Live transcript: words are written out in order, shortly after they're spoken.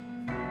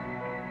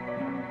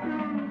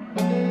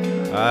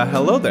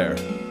Hello there.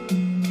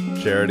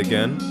 Jared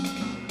again.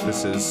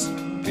 This is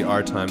the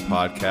Our Time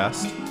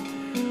podcast.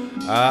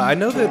 I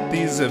know that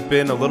these have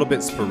been a little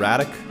bit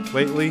sporadic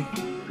lately.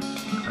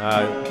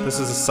 This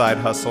is a side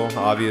hustle,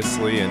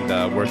 obviously,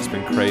 and work's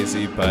been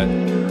crazy, but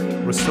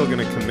we're still going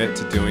to commit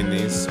to doing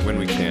these when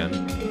we can.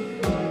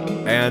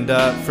 And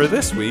for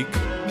this week,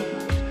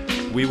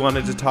 we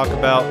wanted to talk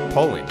about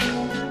polling.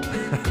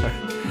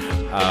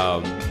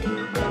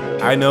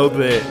 I know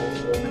that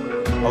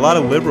a lot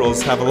of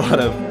liberals have a lot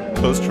of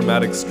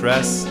post-traumatic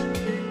stress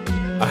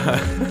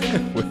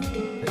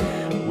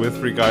with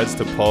regards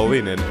to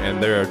polling,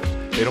 and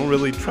they don't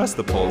really trust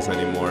the polls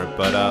anymore.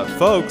 But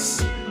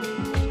folks,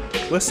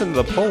 listen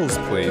to the polls,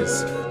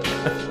 please.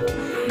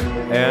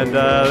 And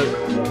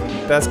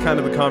that's kind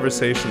of the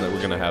conversation that we're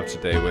going to have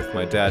today with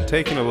my dad,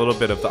 taking a little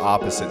bit of the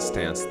opposite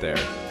stance there.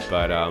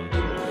 But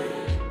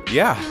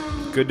yeah,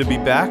 good to be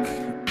back,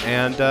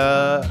 and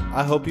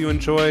I hope you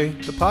enjoy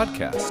the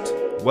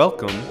podcast.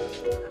 Welcome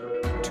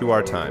to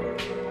Our Time.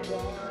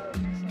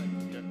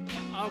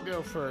 I'll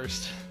go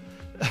first.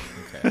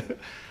 Okay.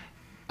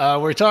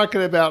 We're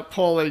talking about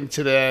polling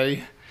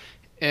today,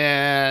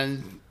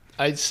 and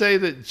I'd say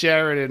that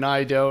Jared and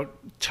I don't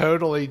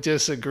totally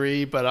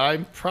disagree, but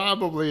I'm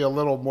probably a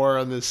little more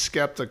on the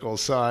skeptical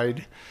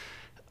side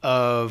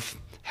of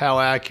how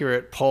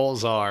accurate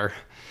polls are.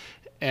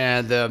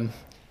 And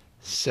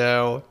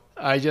so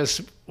I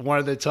just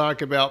wanted to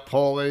talk about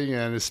polling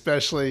and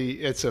especially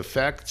its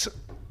effects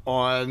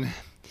on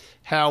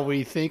how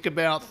we think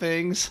about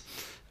things.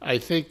 I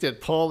think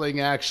that polling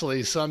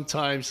actually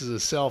sometimes is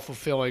a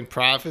self-fulfilling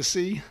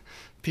prophecy.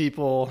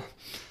 People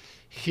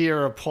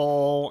hear a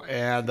poll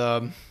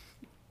and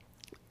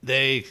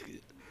they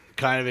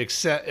kind of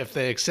accept, if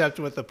they accept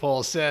what the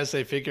poll says,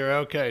 they figure,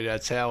 okay,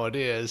 that's how it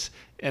is.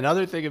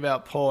 Another thing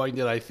about polling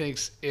that I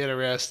think's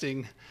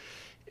interesting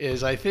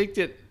is I think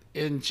that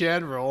in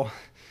general,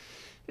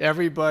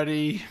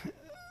 everybody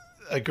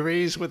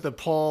agrees with the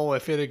poll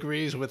if it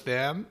agrees with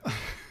them.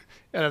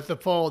 And if the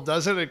poll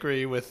doesn't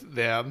agree with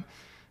them,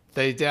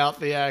 they doubt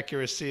the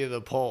accuracy of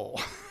the poll.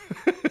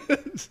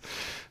 That's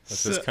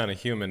just kind of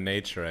human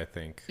nature, I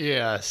think.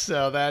 Yeah,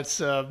 so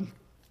that's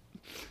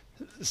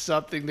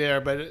something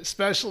there. But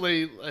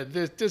especially,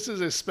 this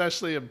is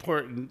especially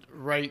important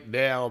right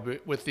now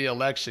with the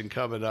election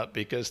coming up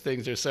because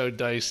things are so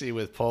dicey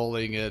with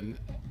polling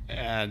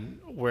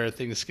and where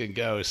things can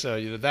go.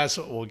 So, that's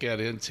what we'll get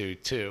into,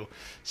 too.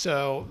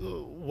 So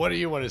what do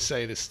you want to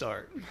say to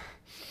start?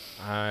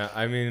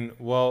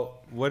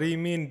 What do you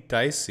mean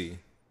dicey?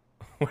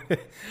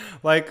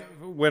 Like,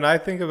 when I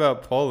think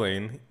about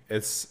polling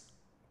is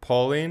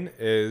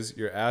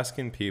you're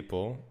asking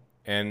people,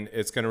 and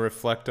it's going to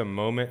reflect a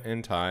moment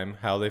in time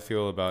how they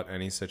feel about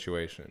any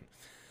situation.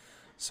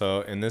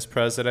 So in this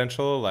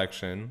presidential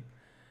election,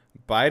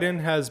 Biden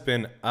has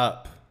been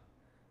up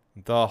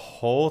the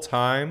whole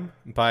time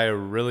by a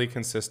really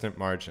consistent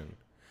margin.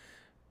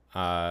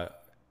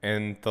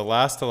 In the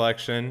last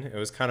election, it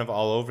was kind of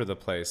all over the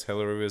place.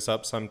 Hillary was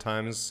up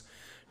sometimes,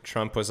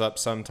 Trump was up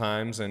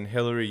sometimes, and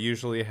Hillary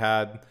usually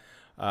had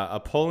a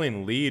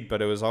polling lead,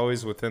 but it was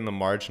always within the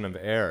margin of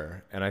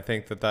error. And I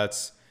think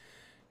that's,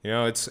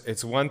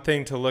 it's one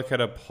thing to look at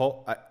a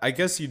poll. I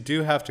guess you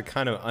do have to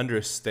kind of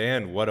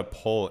understand what a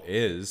poll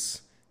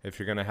is if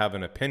you're going to have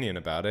an opinion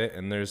about it.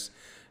 And there's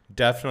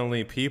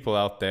definitely people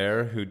out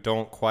there who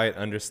don't quite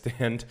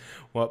understand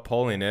what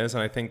polling is.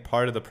 And I think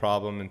part of the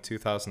problem in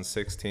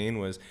 2016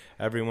 was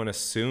everyone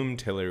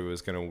assumed Hillary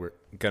was going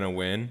to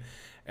win.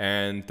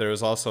 And there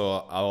was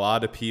also a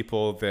lot of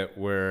people that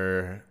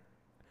were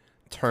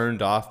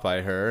turned off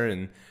by her.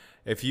 And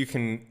if you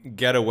can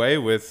get away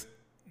with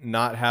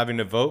not having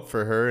to vote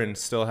for her and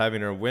still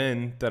having her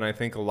win, then I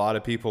think a lot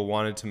of people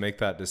wanted to make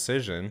that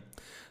decision.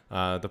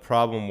 The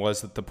problem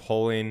was that the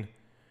polling,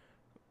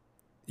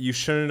 you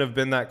shouldn't have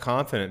been that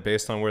confident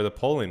based on where the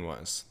polling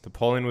was. The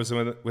polling was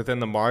within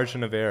the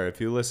margin of error. If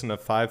you listen to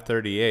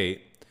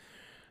 538,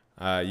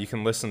 you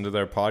can listen to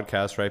their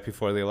podcast right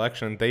before the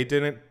election. They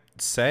didn't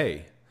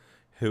say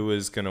who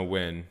was going to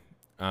win.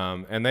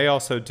 And they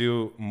also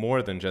do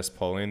more than just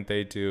polling.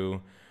 They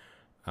do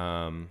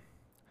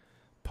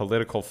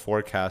political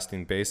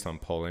forecasting based on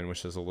polling,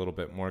 which is a little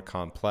bit more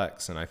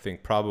complex. And I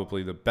think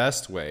probably the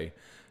best way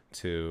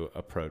to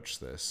approach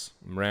this.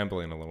 I'm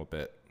rambling a little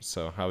bit.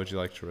 So how would you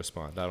like to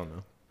respond? I don't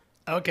know.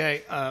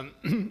 Okay.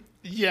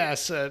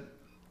 Yes.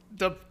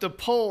 The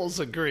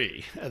polls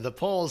agree. The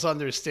polls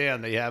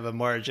understand they have a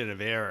margin of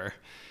error.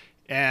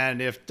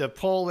 And if the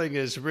polling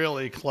is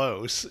really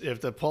close, if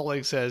the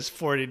polling says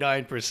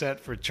 49%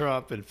 for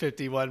Trump and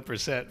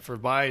 51% for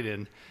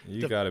Biden,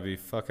 you got to be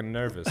fucking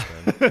nervous,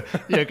 man.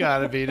 You got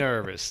to be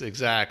nervous.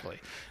 Exactly.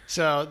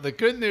 So the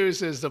good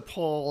news is the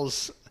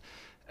polls,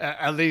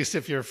 at least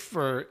if you're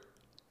for,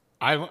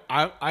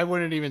 I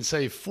wouldn't even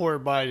say for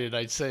Biden,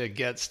 I'd say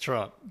against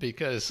Trump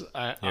because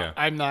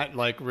I'm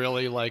not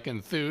really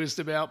enthused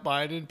about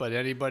Biden, but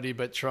anybody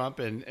but Trump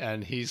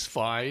and he's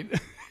fine.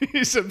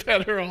 He's a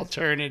better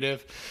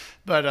alternative.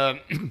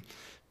 But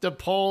the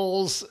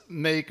polls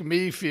make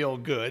me feel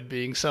good,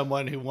 being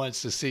someone who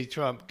wants to see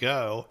Trump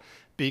go,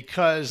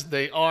 because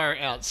they are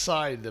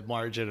outside the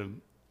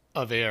margin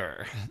of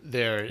error.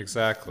 They're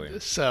Exactly.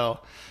 so,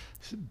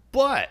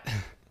 but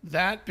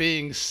that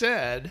being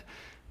said,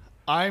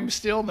 I'm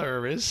still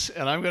nervous,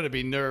 and I'm going to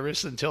be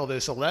nervous until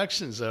this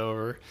election's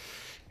over.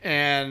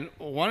 And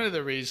one of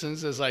the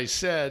reasons, as I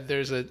said,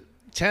 there's a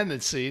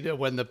tendency to,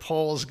 when the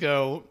polls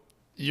go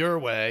your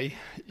way,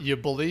 you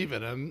believe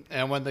in them,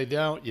 and when they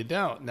don't, you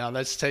don't. Now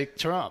let's take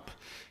Trump.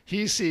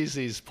 He sees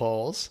these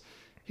polls,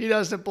 he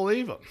doesn't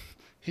believe them.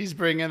 He's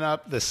bringing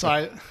up the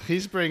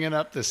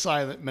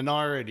silent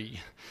minority,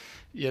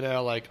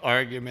 like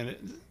argument,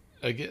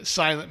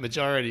 silent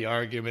majority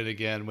argument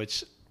again,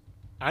 which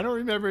I don't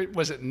remember.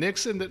 Was it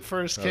Nixon that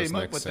first came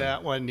up with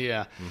that one?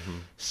 Yeah. Mm-hmm.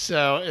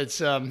 So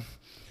it's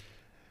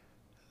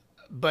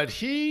but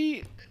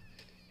he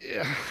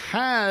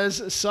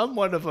has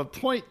somewhat of a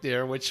point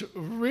there, which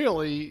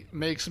really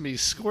makes me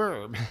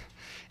squirm.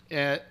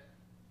 And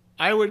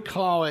I would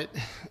call it,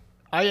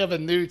 I have a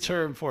new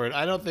term for it.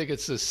 I don't think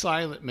it's the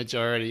silent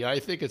majority. I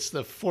think it's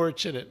the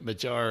fortunate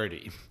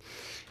majority.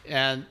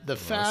 And the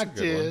fact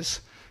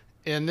is,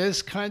 in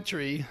this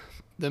country,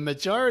 the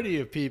majority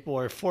of people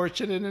are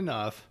fortunate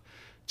enough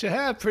to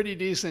have pretty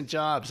decent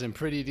jobs and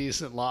pretty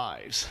decent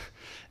lives.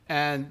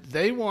 And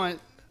they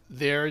want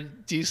their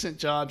decent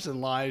jobs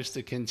and lives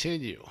to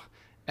continue.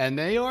 And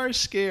they are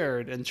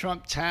scared, and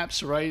Trump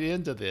taps right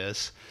into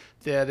this,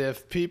 that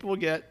if people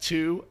get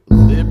too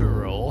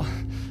liberal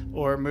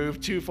or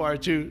move too far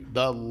to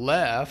the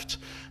left,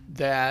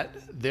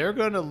 that they're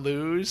going to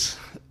lose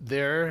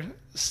their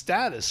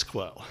status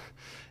quo.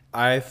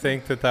 I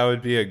think that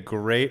would be a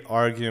great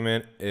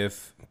argument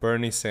if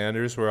Bernie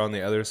Sanders were on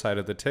the other side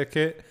of the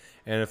ticket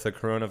and if the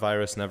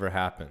coronavirus never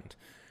happened.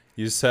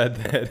 You said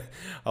that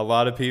a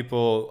lot of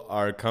people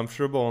are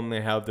comfortable and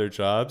they have their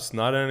jobs.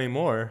 Not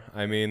anymore.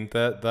 I mean,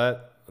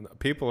 that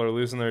people are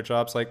losing their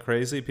jobs like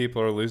crazy.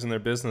 People are losing their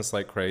business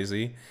like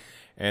crazy.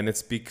 And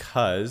it's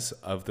because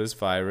of this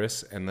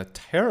virus, and the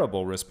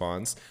terrible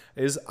response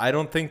is I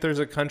don't think there's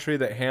a country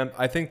that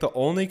I think the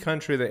only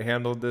country that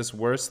handled this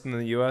worse than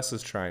the U.S.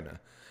 is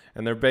China.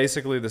 And they're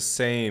basically the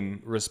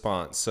same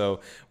response. So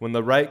when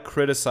the right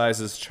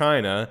criticizes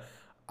China,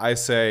 I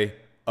say,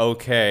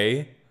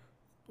 okay,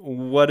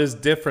 what is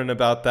different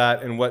about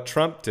that and what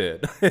Trump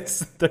did? It's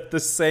the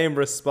same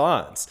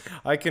response.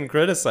 I can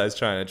criticize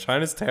China.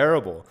 China's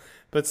terrible,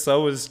 but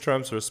so is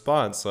Trump's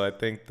response. So I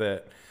think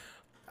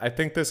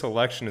this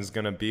election is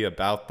going to be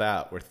about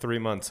that. We're 3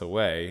 months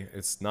away.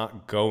 It's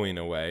not going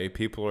away.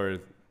 People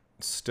are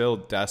still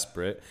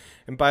desperate.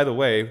 And by the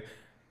way,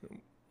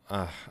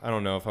 I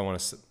don't know if I want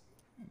to...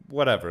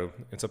 Whatever.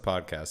 It's a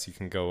podcast. You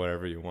can go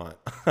wherever you want.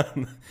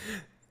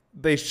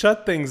 They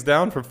shut things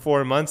down for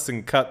 4 months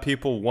and cut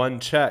people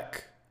one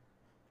check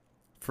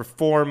for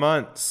 4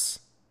 months.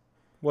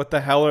 What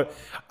the hell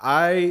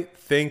I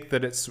think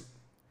that it's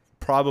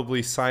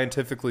probably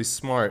scientifically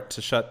smart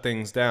to shut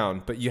things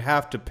down, but you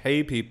have to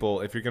pay people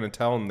if you're going to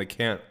tell them they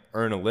can't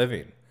earn a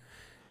living.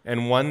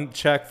 And one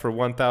check for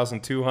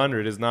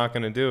 $1,200 is not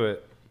going to do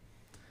it.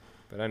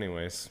 But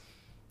anyways.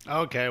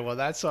 Okay, well,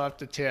 that's off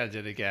the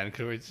tangent again,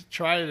 because we're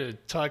trying to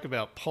talk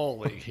about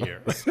polling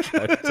here.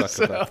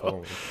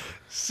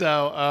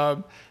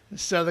 So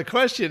the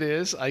question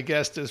is, I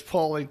guess, does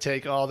polling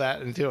take all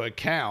that into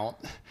account?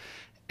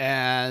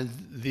 And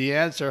the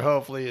answer,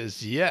 hopefully,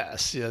 is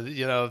yes.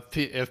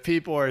 If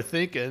people are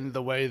thinking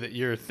the way that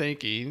you're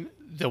thinking,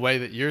 the way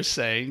that you're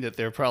saying that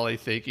they're probably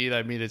thinking,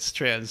 I mean, it's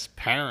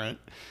transparent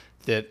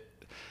that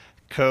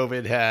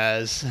COVID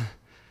has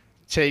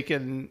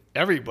taken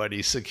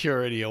everybody's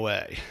security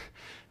away.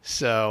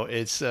 So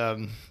it's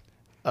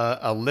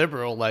a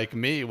liberal like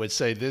me would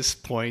say this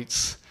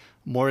points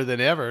more than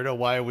ever to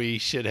why we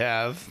should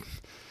have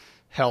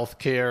health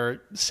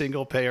care,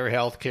 single payer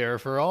health care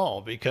for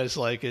all, because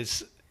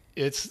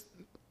it's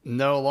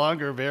no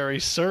longer very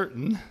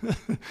certain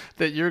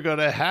that you're going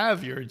to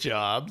have your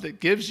job that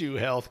gives you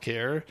health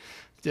care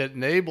that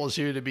enables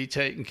you to be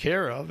taken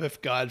care of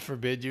if, God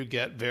forbid, you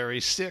get very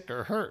sick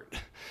or hurt.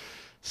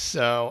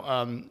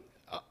 So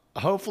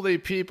hopefully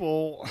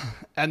people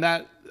and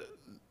that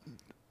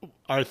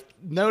are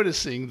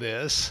noticing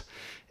this,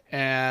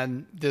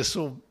 and this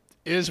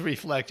is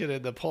reflected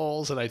in the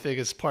polls, and I think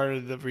it's part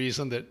of the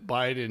reason that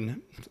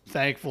Biden,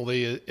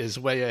 thankfully, is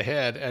way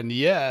ahead. And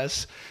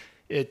yes,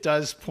 it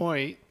does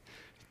point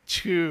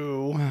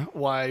to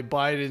why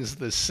Biden's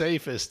the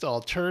safest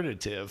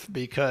alternative,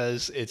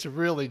 because it's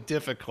really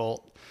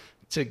difficult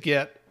to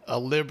get a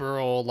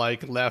liberal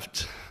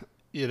left,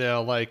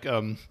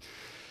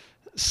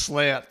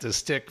 slant to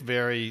stick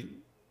very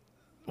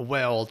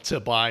well to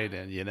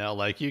Biden.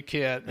 You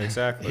can't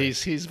exactly.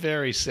 He's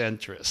very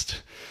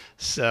centrist.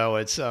 So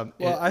it's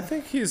I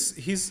think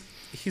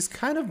he's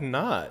kind of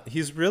not.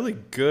 He's really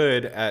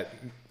good at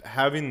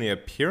having the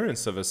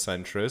appearance of a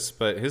centrist,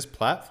 but his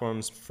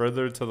platform's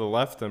further to the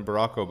left than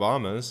Barack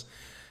Obama's.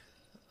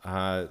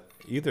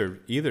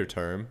 Either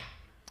term.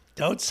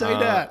 Don't say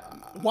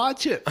that.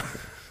 Watch it.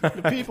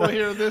 The people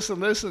hear this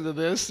and listen to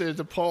this,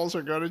 the polls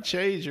are going to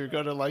change. You're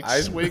going to like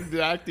swing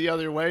back the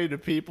other way to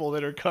people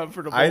that are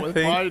comfortable with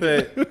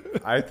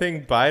Biden. I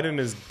think Biden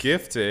is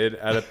gifted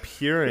at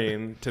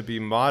appearing to be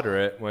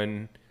moderate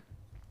when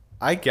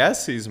I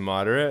guess he's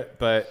moderate,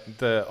 but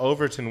the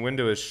Overton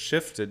window is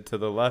shifted to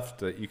the left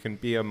that you can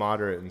be a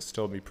moderate and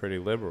still be pretty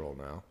liberal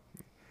now.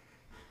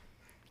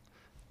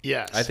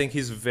 Yes. I think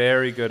he's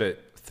very good at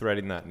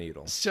threading that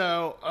needle.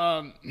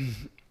 So,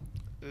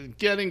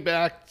 getting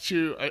back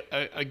to,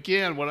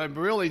 again, what I'm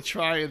really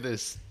trying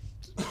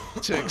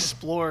to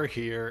explore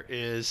here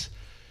is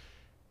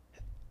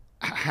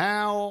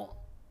how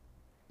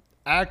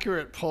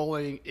accurate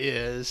polling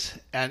is,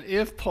 and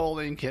if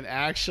polling can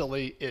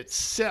actually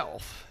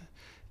itself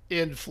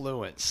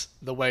influence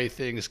the way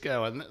things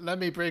go. And let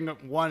me bring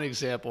up one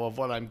example of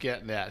what I'm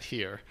getting at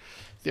here.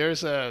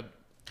 There's a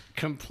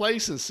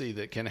complacency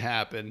that can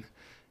happen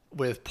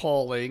with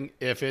polling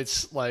if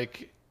it's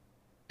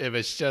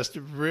just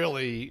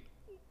really,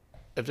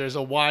 if there's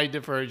a wide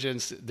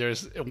divergence,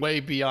 there's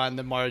way beyond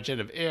the margin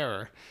of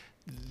error.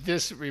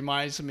 This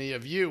reminds me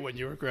of you when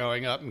you were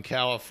growing up in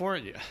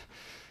California.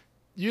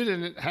 You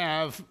didn't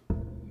have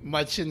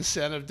much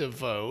incentive to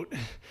vote,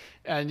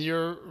 and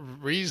your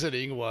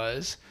reasoning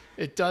was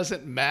it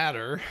doesn't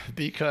matter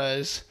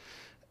because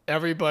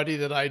everybody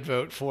that I'd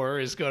vote for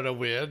is going to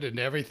win and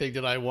everything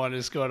that I want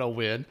is going to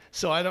win,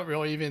 so I don't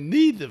really even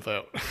need to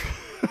vote.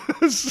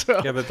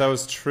 Yeah, but that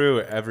was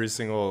true every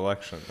single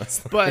election.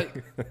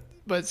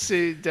 But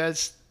see,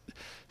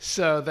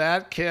 so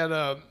that can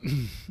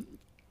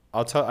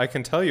I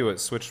can tell you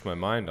what switched my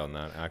mind on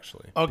that,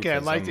 actually. Okay,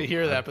 I'd like to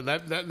hear that, but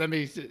let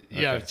me,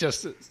 okay.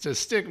 Just to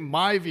stick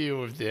my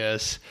view of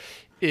this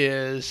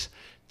is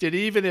that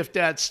even if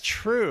that's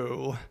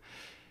true,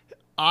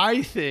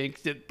 I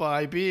think that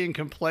by being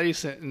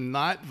complacent and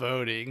not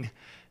voting,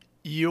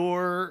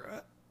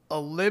 you're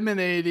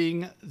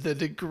eliminating the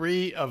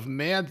degree of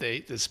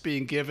mandate that's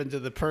being given to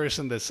the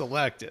person that's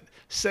elected.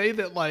 Say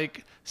that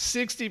like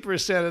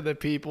 60% of the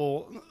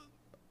people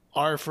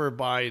are for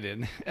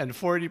Biden and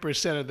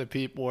 40% of the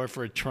people are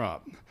for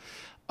Trump.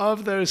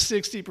 Of those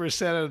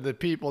 60% of the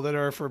people that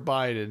are for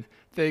Biden,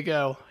 they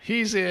go,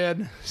 he's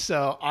in,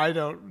 so I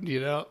don't,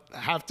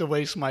 have to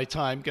waste my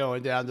time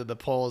going down to the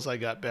polls. I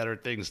got better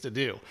things to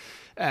do.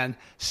 And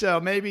so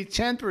maybe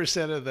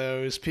 10% of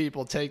those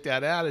people take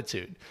that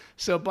attitude.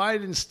 So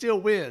Biden still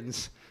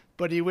wins,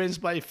 but he wins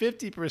by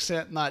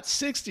 50%, not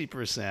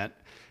 60%.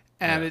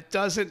 And it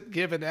doesn't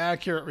give an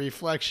accurate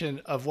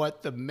reflection of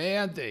what the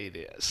mandate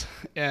is.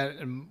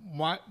 And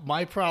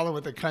my problem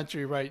with the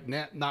country right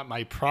now, not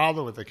my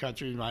problem with the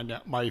country right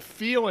now, my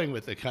feeling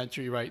with the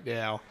country right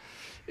now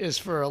is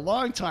for a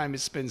long time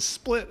it's been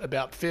split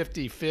about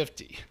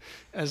 50-50.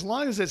 As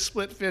long as it's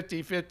split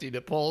 50-50,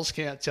 the polls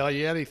can't tell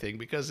you anything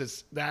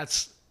because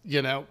that's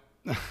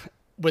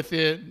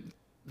within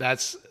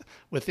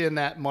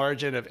that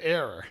margin of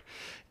error.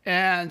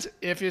 And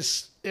if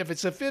it's a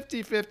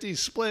 50-50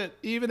 split,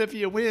 even if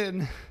you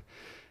win,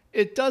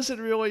 it doesn't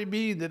really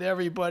mean that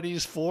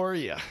everybody's for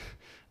you.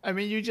 I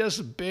mean, you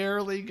just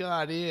barely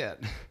got in.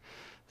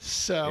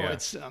 So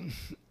it's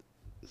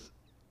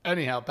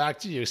anyhow, back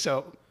to you.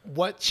 So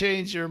what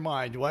changed your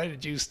mind? Why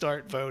did you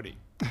start voting?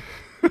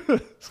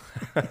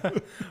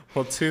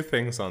 Well, two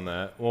things on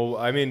that. Well,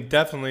 I mean,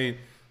 definitely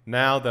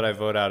now that I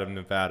vote out of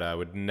Nevada, I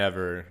would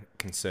never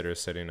consider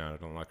sitting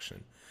out an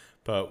election.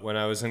 But when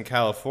I was in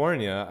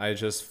California, I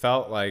just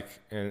felt like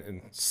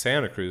in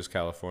Santa Cruz,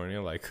 California,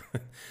 like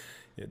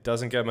it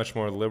doesn't get much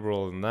more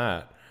liberal than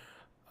that.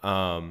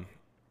 I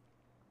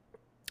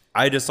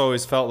just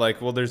always felt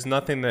like, well, there's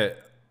nothing that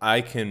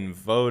I can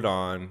vote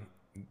on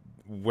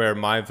where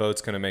my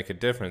vote's going to make a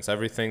difference.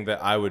 Everything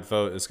that I would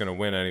vote is going to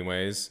win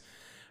anyways.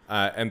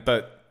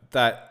 But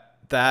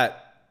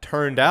that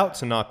turned out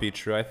to not be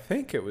true. I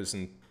think it was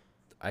in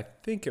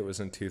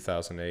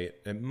 2008.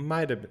 It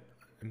might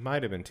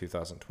have been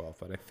 2012,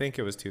 but I think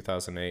it was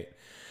 2008.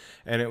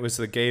 And it was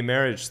the gay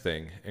marriage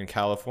thing in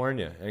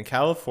California. In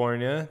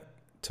California,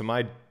 to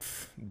my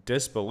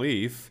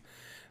disbelief,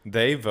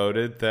 they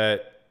voted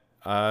that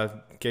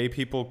gay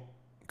people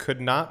could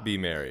not be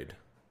married.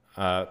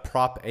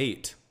 Prop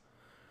 8.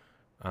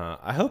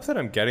 I hope that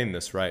I'm getting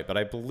this right, but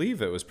I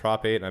believe it was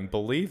Prop 8, and I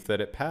believe that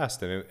it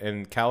passed,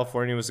 and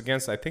California was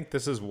against. I think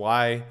this is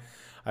why.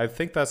 I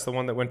think that's the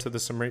one that went to the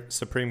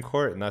Supreme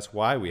Court, and that's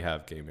why we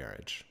have gay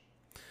marriage.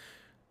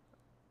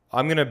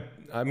 I'm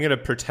gonna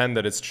pretend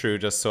that it's true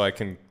just so I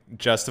can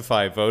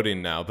justify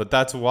voting now, but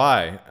that's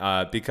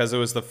why, because it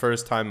was the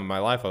first time in my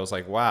life I was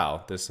like,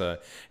 wow, this. And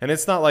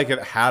it's not like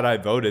had I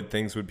voted,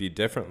 things would be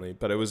differently,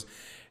 but it was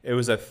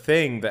a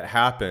thing that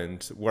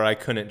happened where I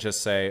couldn't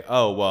just say,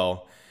 oh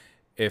well,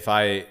 it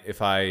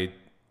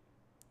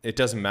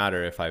doesn't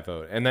matter if I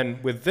vote. And then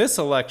with this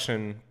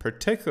election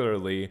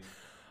particularly,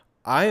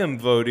 I am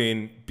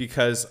voting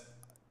because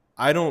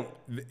I don't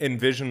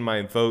envision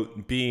my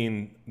vote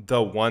being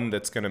the one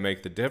that's going to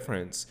make the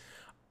difference.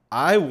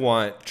 I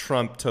want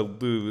Trump to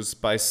lose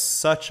by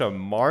such a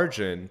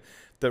margin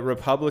that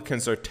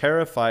Republicans are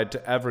terrified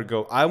to ever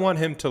go. I want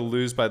him to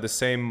lose by the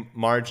same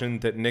margin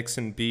that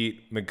Nixon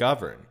beat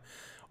McGovern,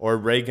 or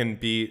Reagan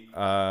beat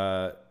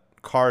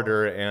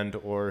Carter, and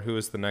or who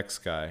is the next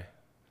guy?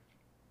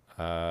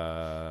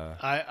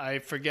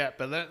 I forget,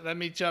 but let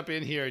me jump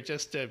in here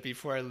just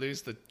before I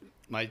lose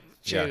my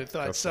chain of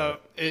thought. So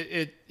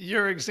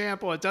your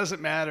example, it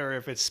doesn't matter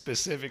if it's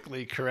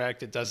specifically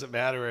correct. It doesn't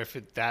matter if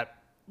that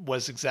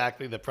was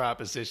exactly the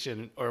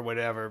proposition or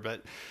whatever.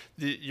 But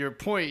your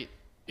point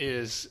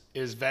is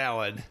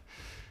valid,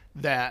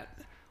 that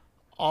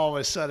all of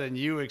a sudden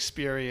you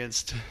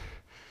experienced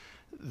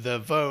the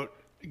vote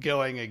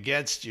going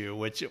against you,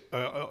 which you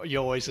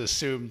always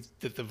assumed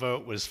that the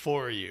vote was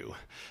for you.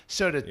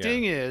 So the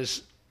thing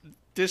is,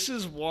 this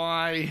is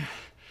why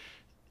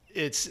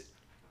it's,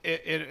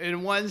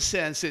 in one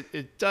sense,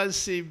 it does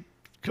seem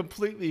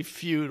completely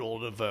futile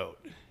to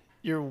vote.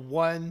 You're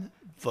one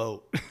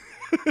vote.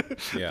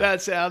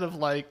 That's out of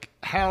like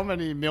how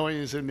many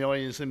millions and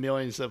millions and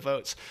millions of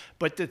votes.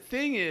 But the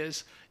thing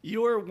is,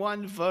 your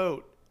one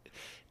vote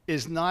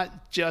is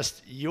not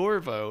just your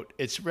vote.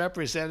 It's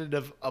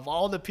representative of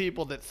all the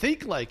people that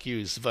think like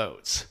you's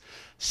votes.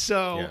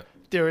 So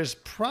there is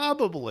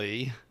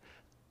probably,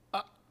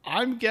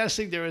 I'm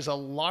guessing there is a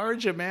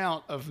large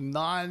amount of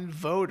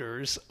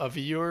non-voters of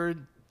your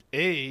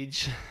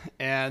age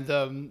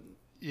and,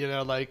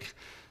 like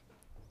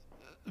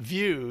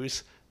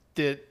views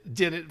that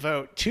didn't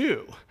vote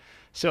too.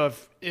 So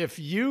if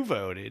you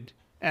voted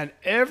and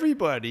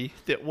everybody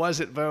that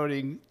wasn't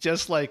voting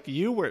just like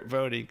you weren't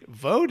voting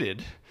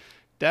voted,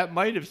 that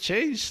might have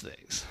changed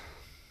things.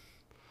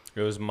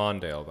 It was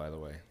Mondale, by the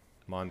way.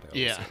 Mondale was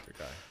the other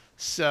guy.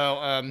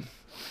 So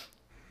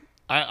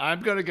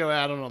I'm going to go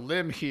out on a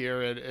limb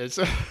here, and it's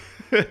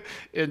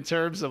in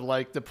terms of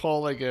like the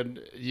polling,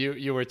 and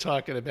you were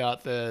talking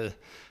about that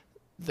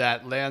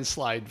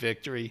landslide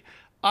victory.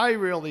 I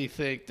really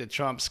think that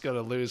Trump's going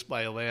to lose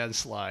by a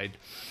landslide,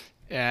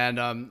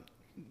 and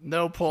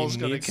no poll's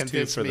going to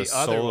convince me otherwise.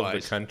 For the soul of the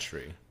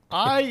country.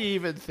 I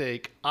even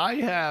think I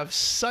have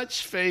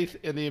such faith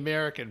in the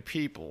American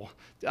people.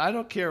 I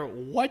don't care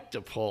what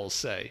the polls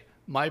say.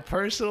 My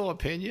personal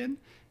opinion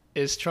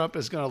is Trump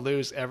is going to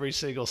lose every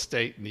single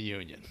state in the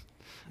union.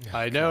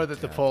 I know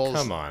that the polls.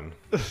 Come on.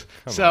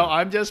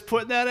 I'm just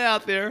putting that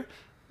out there.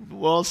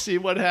 We'll see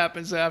what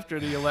happens after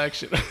the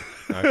election.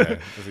 Okay.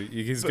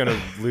 He's going to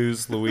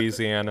lose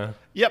Louisiana.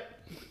 Yep.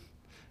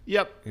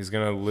 He's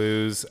going to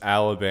lose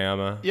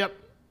Alabama. Yep.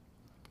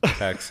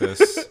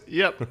 Texas.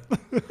 Yep.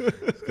 He's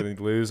going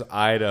to lose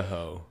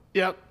Idaho.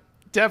 Yep.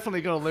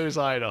 Definitely going to lose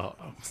Idaho.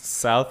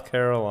 South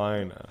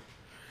Carolina.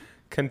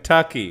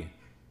 Kentucky.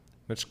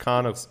 Mitch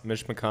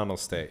McConnell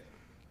state.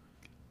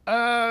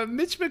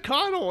 Mitch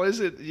McConnell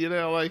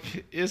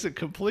isn't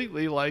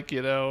completely like,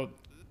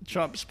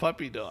 Trump's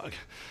puppy dog.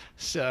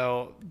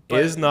 So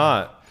is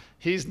not.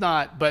 He's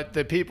not, but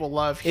the people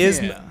love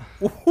him.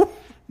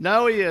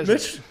 No, he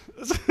isn't.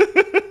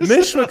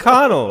 Mitch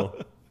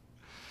McConnell.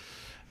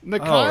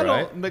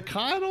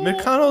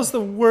 McConnell's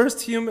the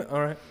worst human.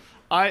 All right.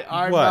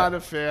 I'm not a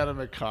fan of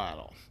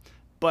McConnell,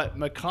 but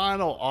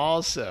McConnell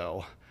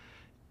also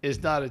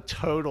is not a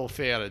total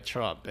fan of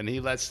Trump, and he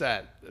lets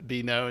that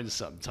be known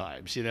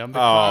sometimes.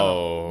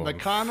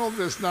 McConnell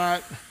does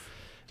not.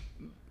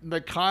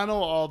 McConnell,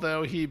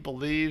 although he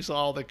believes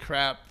all the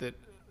crap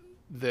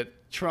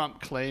that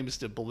Trump claims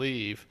to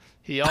believe,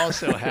 he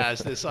also has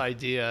this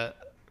idea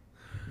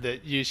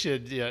that you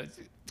should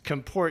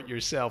comport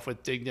yourself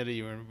with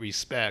dignity and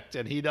respect,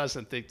 and he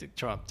doesn't think that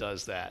Trump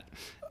does that,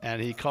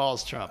 and he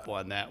calls Trump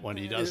on that when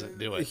he doesn't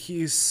do it.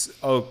 He's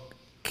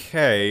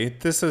okay.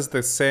 This is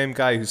the same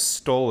guy who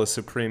stole a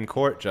Supreme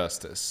Court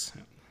justice.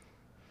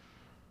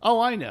 Oh,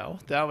 I know.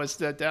 That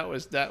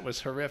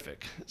was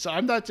horrific. So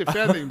I'm not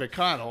defending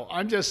McConnell.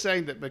 I'm just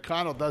saying that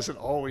McConnell doesn't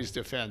always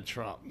defend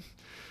Trump.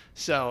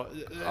 So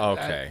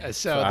okay.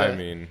 So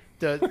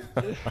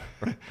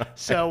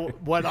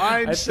what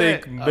I'm saying,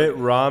 I think Mitt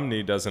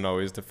Romney doesn't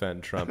always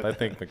defend Trump. I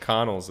think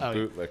McConnell's a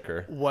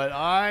bootlicker. What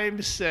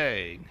I'm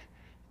saying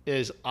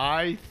is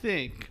I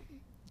think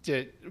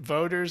that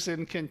voters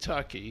in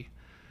Kentucky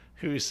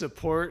who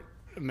support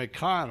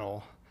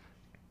McConnell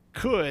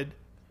could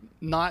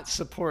not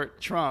support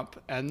Trump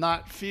and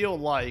not feel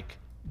like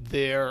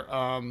they're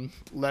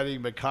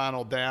letting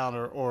McConnell down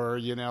or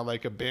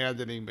like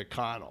abandoning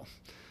McConnell.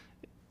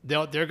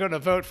 They're going to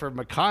vote for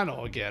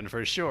McConnell again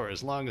for sure.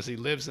 As long as he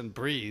lives and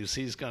breathes,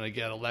 he's going to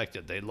get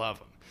elected. They love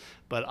him.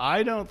 But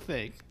I don't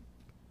think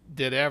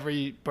that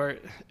every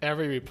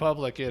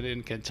Republican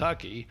in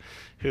Kentucky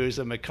who's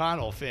a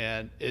McConnell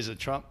fan is a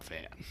Trump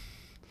fan.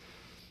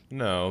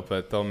 No,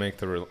 but they'll make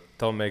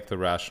the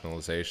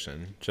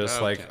rationalization.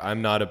 Just like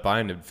I'm not a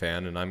Biden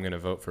fan and I'm going to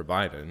vote for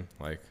Biden.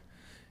 Like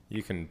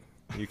you can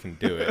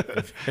do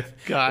it.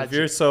 If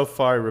you're so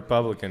far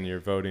Republican, you're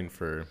voting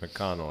for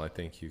McConnell. I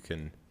think you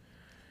can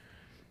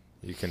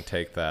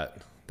take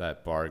that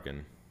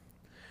bargain.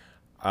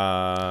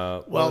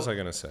 What was I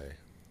going to say?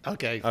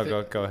 Okay.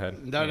 Oh, go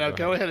ahead. No,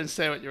 go ahead and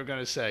say what you were going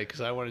to say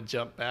because I want to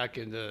jump back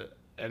into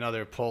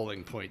another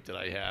polling point that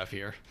I have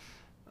here.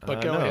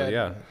 But go No, ahead.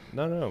 yeah.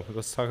 No.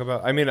 Let's talk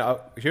about. I mean,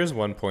 here's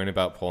one point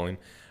about polling.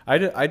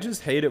 I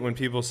just hate it when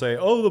people say,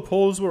 "Oh, the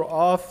polls were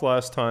off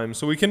last time,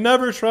 so we can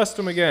never trust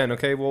them again."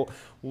 Okay, well,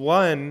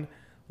 one,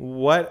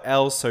 what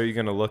else are you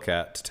going to look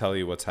at to tell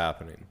you what's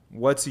happening?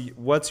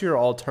 What's your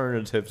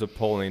alternative to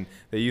polling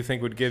that you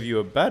think would give you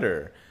a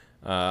better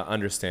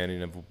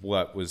understanding of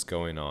what was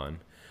going on?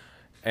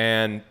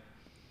 And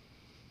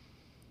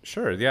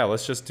sure, yeah,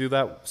 let's just do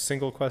that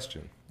single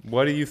question.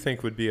 What do you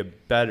think would be a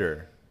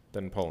better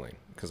than polling?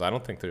 Because I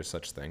don't think there's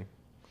such thing.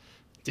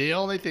 The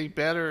only thing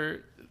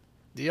better,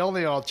 the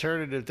only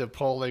alternative to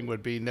polling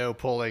would be no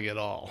polling at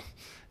all.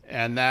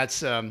 And that's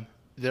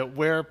that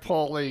where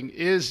polling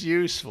is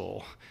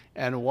useful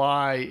and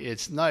why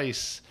it's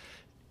nice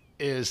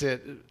is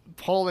that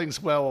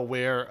polling's well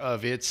aware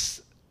of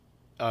its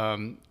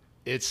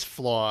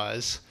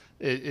flaws.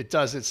 It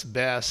does its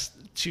best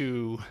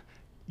to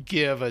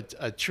give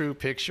a true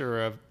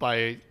picture of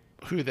by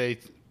who they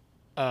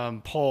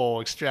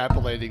poll,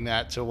 extrapolating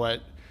that to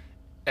what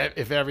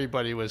if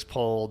everybody was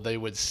polled they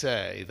would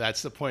say.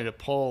 That's the point of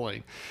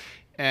polling.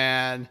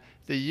 And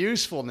the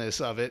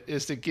usefulness of it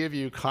is to give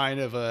you kind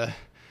of a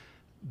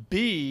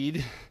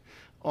bead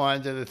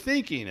onto the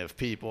thinking of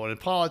people, and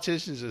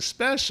politicians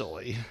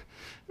especially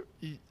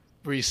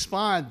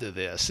respond to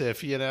this.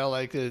 If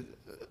like the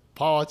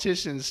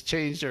politicians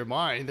change their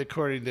mind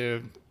according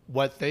to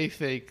what they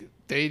think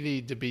they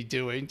need to be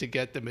doing to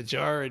get the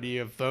majority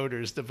of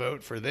voters to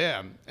vote for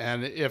them.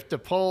 And if the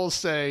polls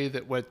say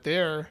that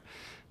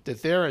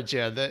their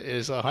agenda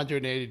is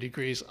 180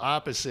 degrees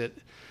opposite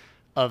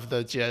of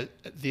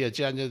the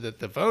agenda that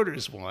the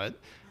voters want,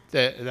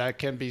 that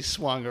can be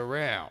swung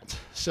around.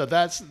 So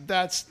that's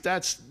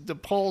the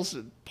polls.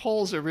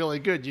 Polls are really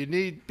good.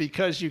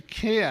 Because you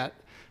can't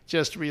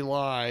just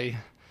rely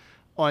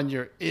on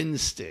your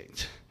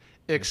instinct.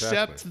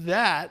 Except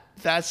Exactly.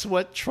 that's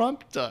what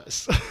Trump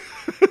does.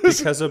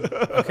 Because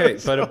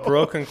but a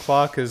broken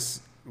clock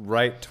is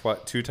right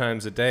two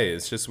times a day.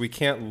 It's just we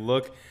can't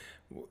look.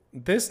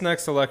 This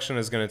next election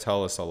is going to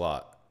tell us a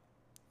lot.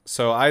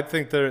 So I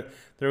think there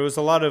was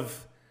a lot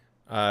of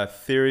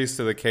theories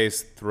to the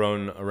case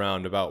thrown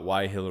around about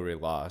why Hillary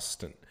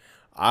lost, and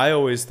I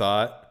always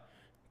thought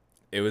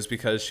it was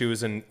because she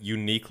was a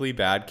uniquely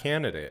bad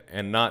candidate,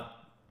 and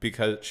not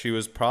because she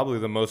was probably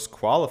the most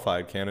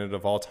qualified candidate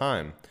of all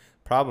time.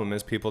 Problem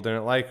is, people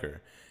didn't like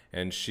her,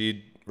 and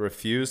she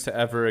refused to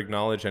ever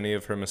acknowledge any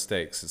of her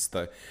mistakes.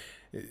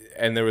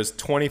 And there was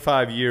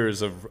 25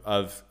 years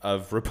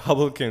of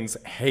Republicans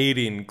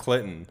hating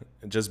Clinton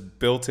just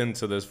built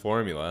into this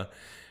formula.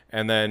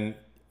 And then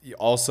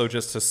also,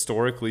 just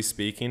historically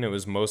speaking, it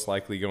was most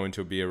likely going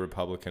to be a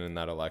Republican in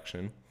that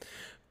election.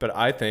 But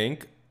I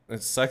think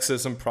that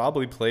sexism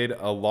probably played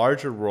a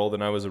larger role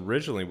than I was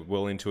originally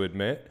willing to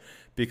admit,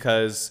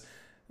 because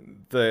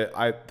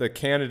the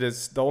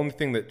candidates, the only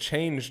thing that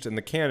changed in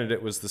the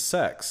candidate was the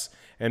sex.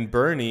 And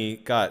Bernie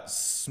got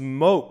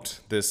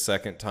smoked this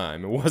second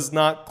time. It was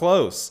not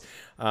close.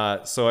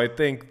 So I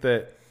think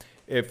that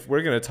if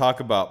we're going to talk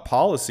about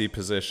policy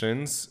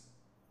positions,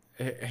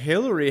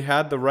 Hillary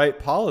had the right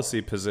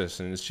policy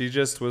positions. She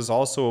just was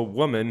also a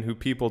woman who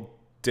people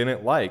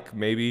didn't like,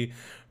 maybe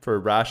for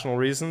rational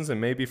reasons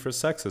and maybe for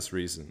sexist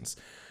reasons.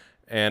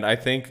 And I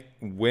think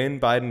when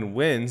Biden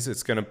wins,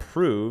 it's going to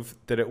prove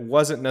that it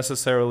wasn't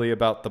necessarily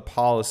about the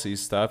policy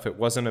stuff. It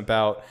wasn't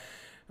about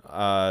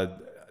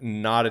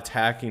not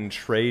attacking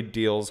trade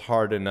deals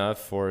hard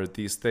enough or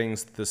these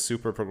things the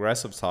super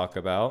progressives talk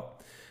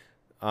about.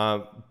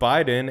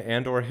 Biden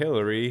and or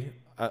Hillary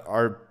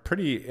are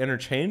pretty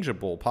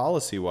interchangeable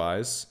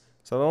policy-wise.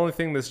 So the only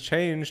thing that's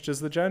changed is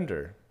the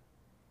gender.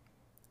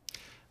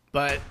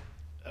 But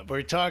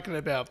we're talking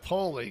about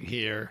polling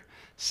here.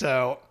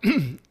 So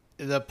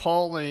the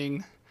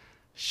polling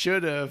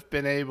should have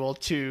been able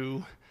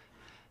to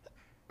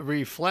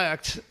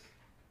reflect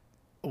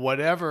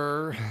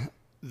whatever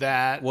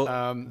that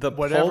the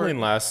polling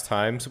last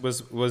time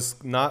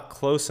was not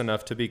close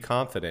enough to be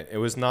confident. It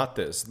was not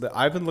this.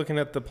 I've been looking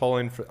at the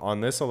polling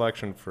on this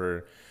election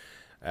for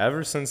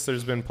ever since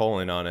there's been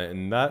polling on it,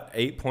 and that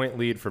 8-point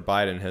lead for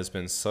Biden has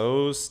been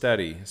so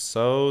steady.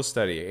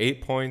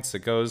 8 points.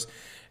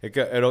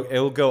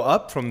 It'll go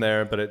up from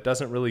there, but it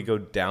doesn't really go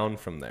down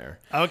from there.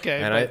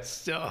 Okay, and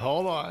still,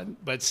 hold on.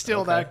 But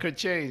still, okay, that could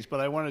change.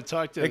 But I want to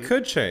talk to. It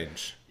could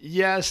change.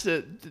 Yes,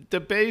 the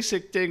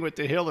basic thing with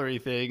the Hillary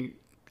thing.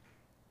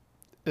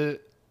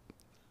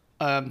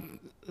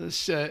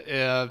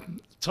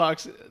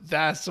 Talks.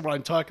 That's what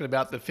I'm talking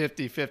about. The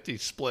 50-50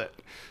 split.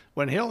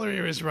 When Hillary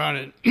was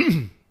running,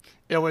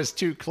 it was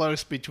too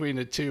close between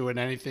the two, and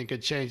anything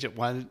could change it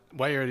one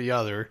way or the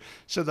other.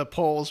 So the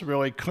polls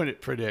really couldn't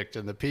predict,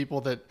 and the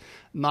people that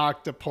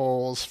knocked the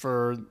polls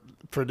for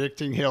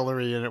predicting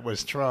Hillary and it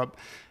was Trump,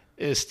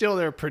 is still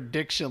their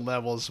prediction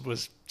levels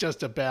was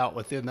just about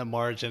within the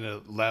margin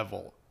of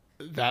level.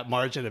 That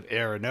margin of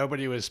error.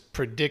 Nobody was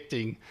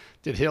predicting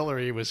that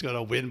Hillary was going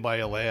to win by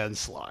a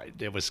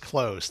landslide. It was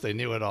close. They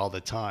knew it all the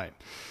time.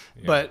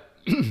 Yeah. But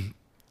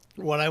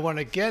what I want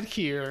to get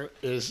here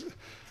is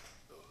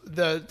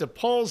the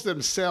polls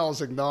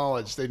themselves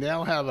acknowledge they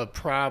now have a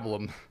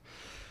problem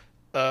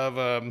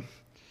of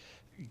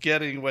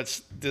getting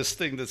what's this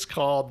thing that's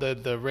called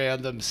the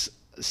random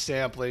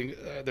sampling.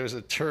 There's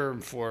a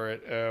term for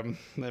it.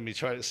 Let me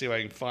try to see if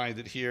I can find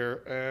it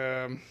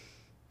here.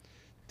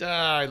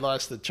 I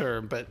lost the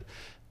term, but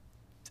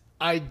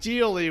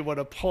ideally what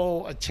a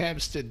poll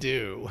attempts to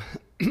do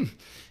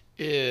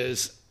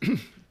is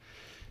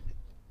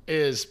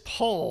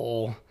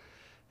poll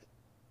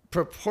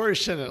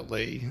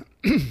proportionately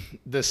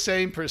the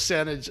same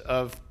percentage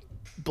of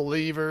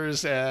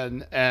believers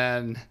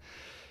and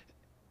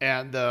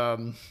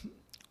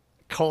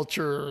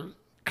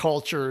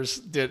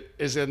cultures that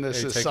is in the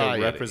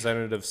society. Take a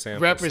representative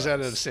sample.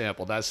 Representative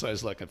sample. That's what I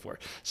was looking for.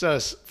 So,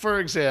 for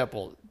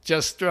example,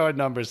 just throwing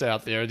numbers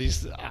out there.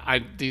 These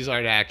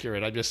aren't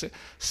accurate. I'm just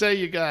say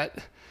you got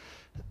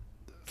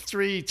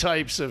three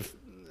types of.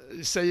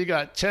 Say you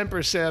got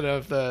 10%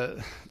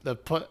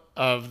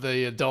 of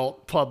the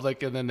adult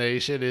public in the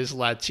nation is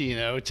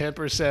Latino,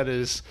 10%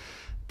 is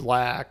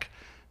black,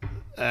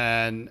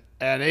 and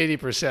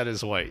 80%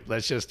 is white.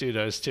 Let's just do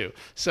those two.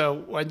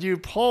 So when you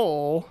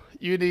poll,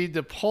 you need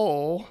to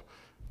poll.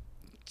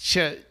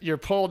 Your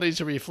poll needs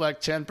to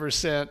reflect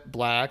 10%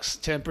 blacks,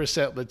 10%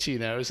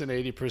 Latinos, and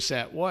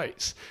 80%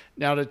 whites.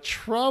 Now the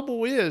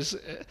trouble is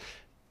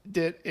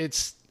that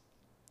it's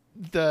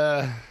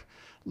the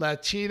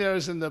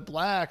Latinos and the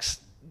blacks,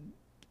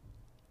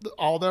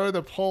 although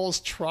the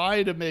polls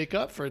try to make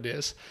up for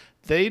this,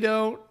 they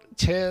don't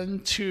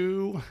tend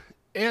to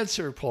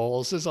answer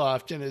polls as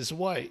often as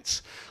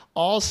whites.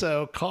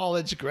 Also,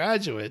 college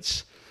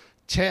graduates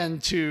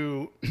tend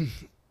to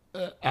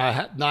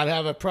not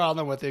have a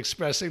problem with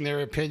expressing their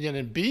opinion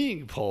and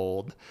being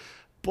polled,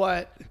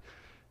 but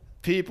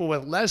people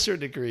with lesser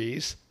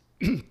degrees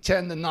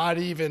tend to not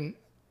even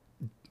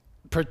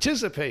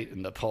participate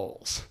in the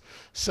polls.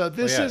 So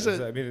this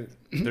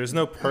there's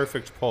no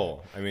perfect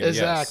poll. I mean,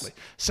 exactly.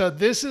 Yes. So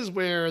this is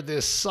where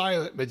this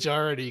silent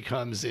majority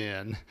comes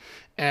in.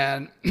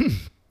 And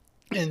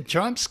in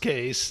Trump's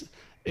case,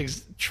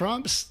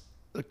 Trump's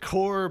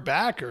core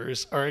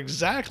backers are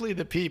exactly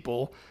the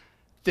people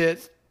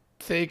that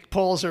think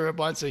polls are a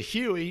bunch of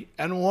hooey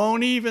and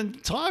won't even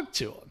talk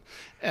to him.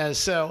 And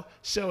so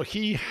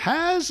he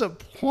has a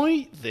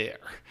point there.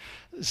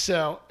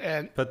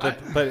 But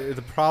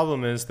the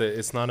problem is that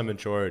it's not a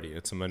majority;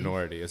 it's a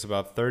minority. It's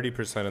about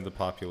 30% of the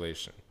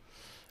population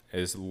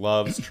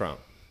loves Trump.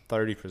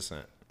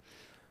 30%.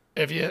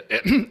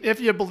 If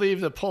you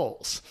believe the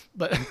polls,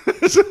 but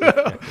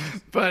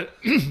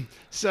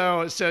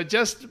so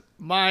just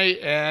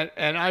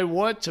and I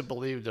want to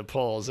believe the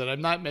polls, and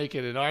I'm not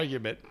making an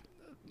argument.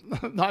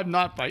 I'm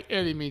not by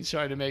any means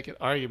trying to make an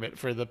argument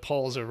for the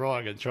polls are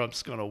wrong and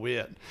Trump's going to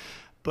win,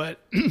 but.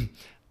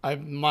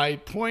 My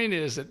point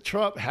is that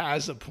Trump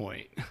has a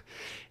point.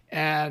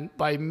 And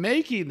by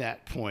making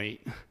that point,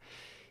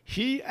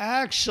 he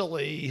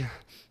actually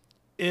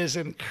is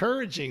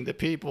encouraging the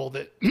people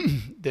that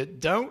that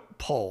don't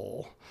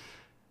poll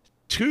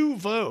to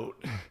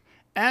vote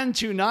and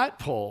to not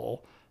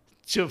poll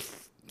to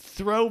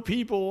throw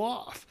people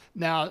off.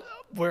 Now,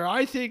 where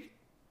I think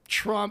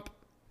Trump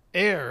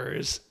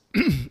errs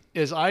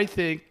is I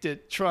think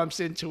that Trump's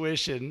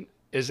intuition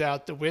is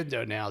out the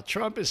window now.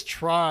 Trump has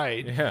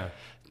tried. Yeah.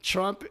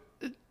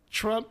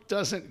 Trump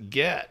doesn't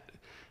get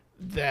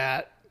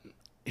that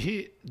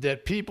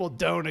people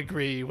don't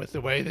agree with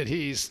the way that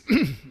he's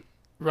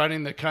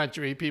running the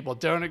country. People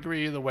don't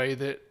agree the way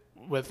that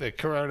with the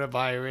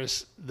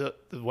coronavirus, the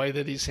way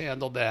that he's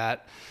handled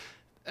that.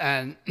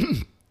 And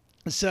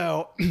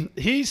so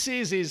he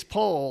sees these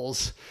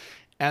polls,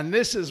 and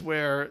this is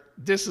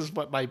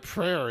what my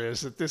prayer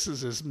is, that this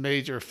is his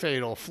major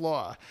fatal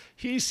flaw.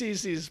 He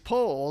sees these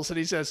polls and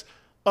he says,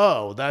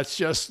 oh, that's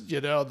just,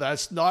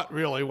 that's not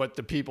really what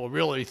the people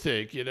really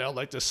think,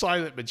 like the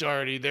silent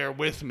majority, they're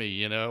with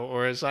me,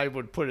 or as I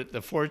would put it,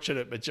 the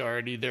fortunate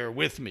majority, they're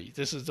with me.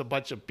 This is a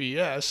bunch of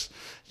BS,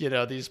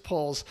 these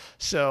polls.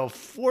 So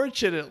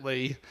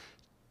fortunately,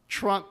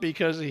 Trump,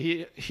 because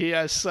he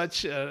has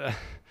such a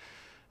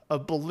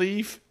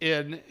belief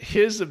in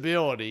his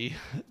ability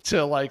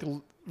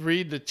to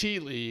read the tea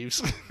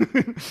leaves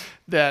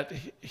that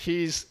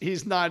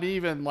he's not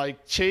even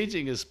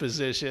changing his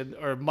position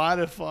or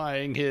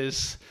modifying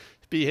his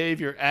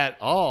behavior at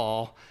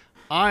all.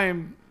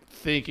 I'm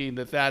thinking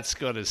that that's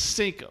going to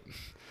sink him,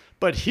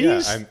 but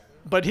he's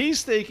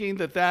thinking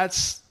that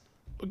that's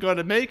going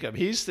to make him.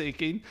 He's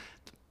thinking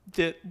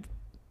that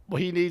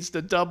he needs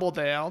to double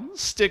down,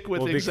 stick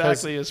with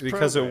exactly his program.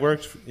 Because it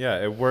worked.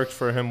 Yeah, it worked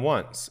for him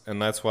once,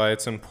 and that's why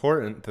it's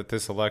important that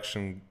this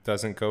election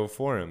doesn't go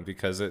for him,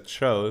 because it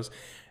shows,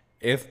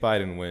 if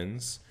Biden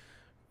wins,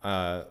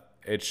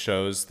 it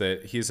shows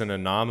that he's an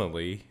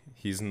anomaly.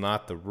 He's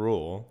not the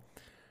rule.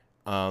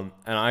 And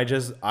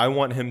I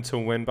want him to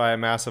win by a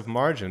massive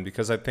margin,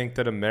 because I think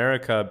that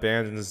America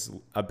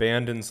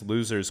abandons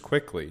losers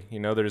quickly.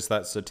 There's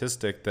that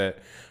statistic that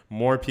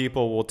more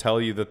people will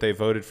tell you that they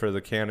voted for the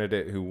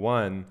candidate who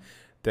won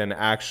than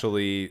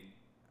actually,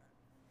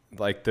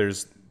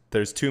 there's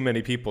too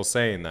many people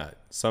saying that.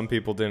 Some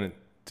people didn't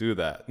do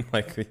that.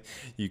 Like,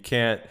 you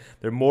can't,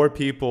 there are more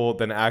people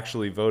than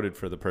actually voted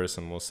for the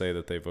person will say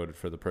that they voted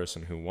for the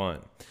person who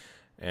won.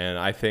 And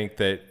I think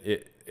that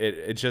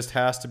it just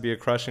has to be a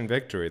crushing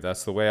victory.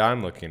 That's the way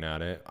I'm looking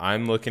at it.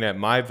 I'm looking at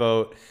my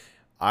vote.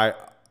 I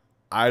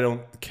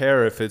don't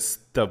care if it's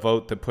the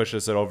vote that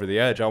pushes it over the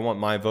edge. I want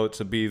my vote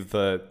to be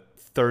the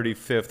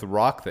 35th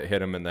rock that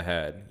hit him in the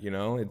head. You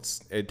know,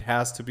 it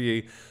has to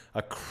be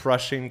a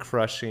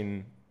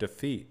crushing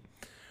defeat.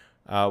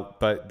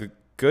 But the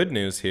good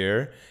news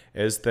here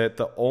is that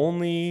the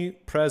only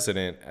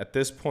president at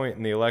this point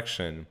in the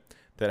election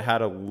that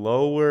had a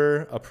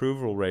lower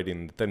approval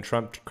rating than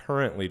Trump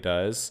currently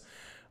does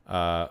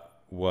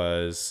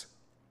was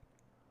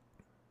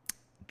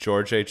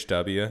George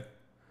H.W.,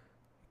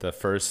 the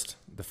first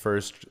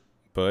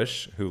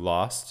Bush who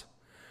lost,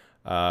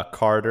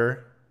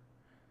 Carter,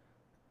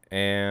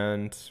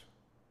 and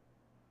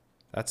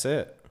that's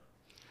it.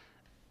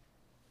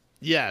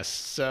 Yes.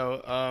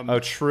 So.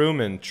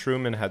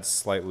 Truman had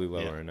slightly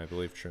lower, yeah. And I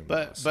believe Truman.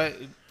 But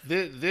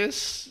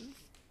this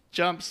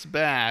jumps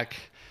back,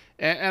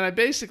 and I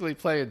basically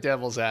play a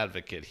devil's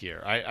advocate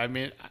here. I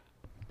mean,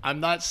 I'm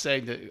not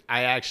saying that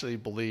I actually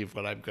believe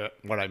what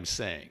I'm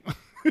saying.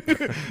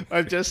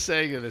 I'm just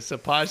saying that it's a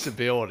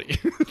possibility.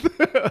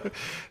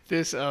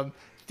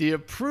 The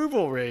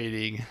approval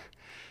rating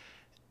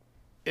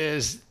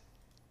is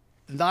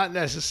not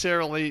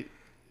necessarily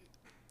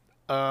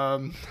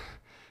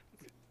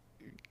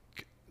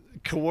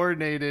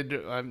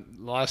coordinated. I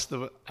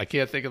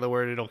can't think of the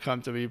word. It'll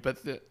come to me. But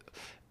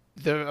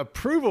the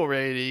approval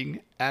rating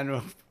and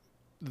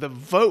the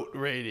vote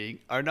rating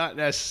are not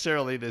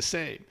necessarily the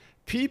same.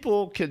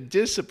 People can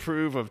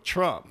disapprove of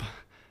Trump,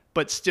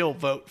 but still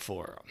vote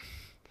for him.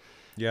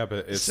 Yeah,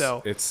 but it's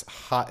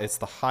hot. It's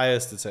the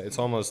highest. It's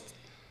almost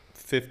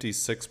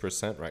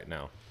 56% right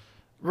now.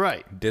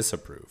 Right.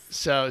 Disapprove.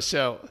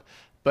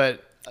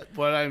 But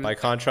what I'm by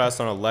contrast,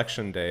 on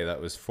election day,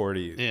 that was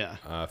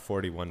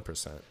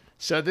 41%.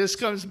 So this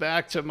comes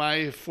back to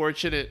my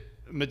fortunate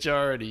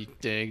majority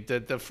thing.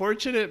 That the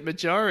fortunate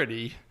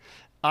majority,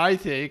 I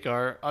think,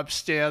 are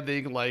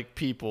upstanding like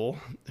people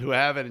who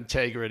have an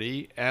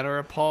integrity and are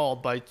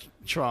appalled by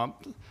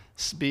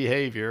Trump's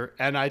behavior,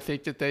 and I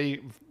think that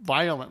they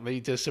violently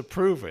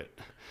disapprove it.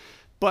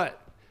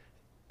 But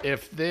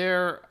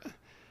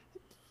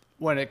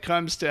when it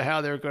comes to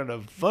how they're going to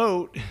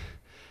vote,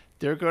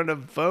 they're going to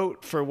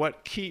vote for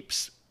what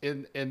keeps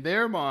in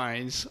their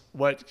minds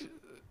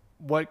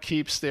what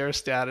keeps their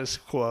status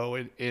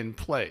quo in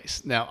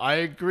place. Now, I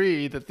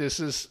agree that this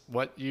is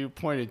what you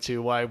pointed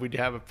to, why we'd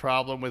have a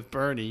problem with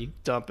Bernie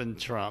dumping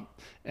Trump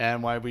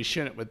and why we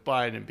shouldn't with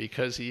Biden,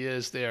 because he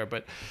is there.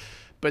 But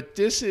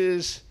this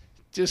is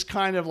just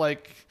kind of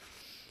like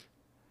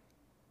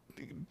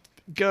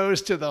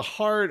goes to the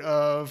heart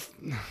of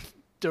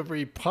the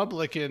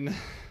Republican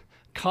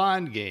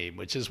con game,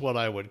 which is what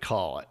I would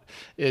call it.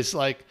 It's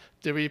like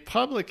the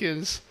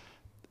Republicans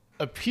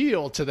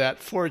appeal to that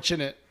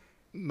fortunate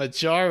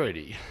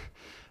majority,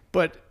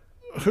 but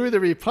who the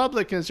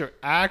Republicans are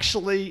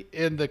actually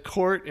in the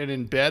court and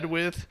in bed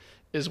with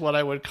is what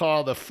I would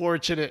call the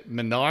fortunate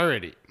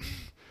minority.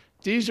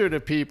 These are the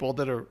people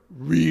that are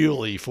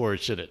really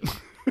fortunate.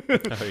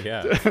 Oh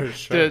yeah, for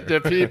sure. the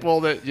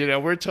people that,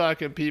 we're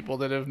talking people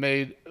that have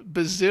made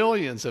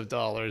bazillions of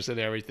dollars and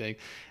everything,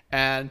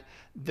 and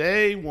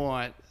they're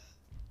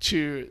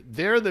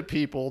the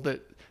people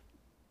that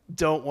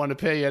don't want to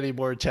pay any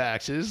more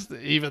taxes,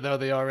 even though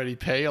they already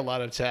pay a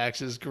lot of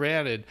taxes,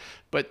 granted.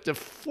 But the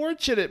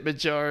fortunate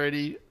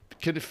majority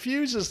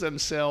confuses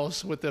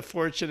themselves with the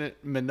fortunate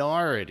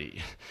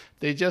minority.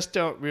 They just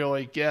don't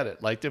really get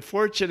it. Like the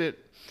fortunate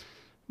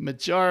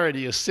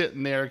majority is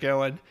sitting there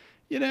going,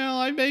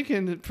 I'm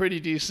making pretty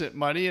decent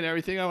money and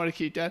everything. I want to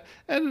keep that.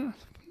 And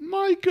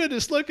my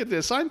goodness, look at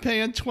this. I'm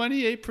paying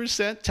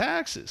 28%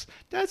 taxes.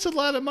 That's a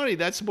lot of money.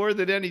 That's more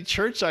than any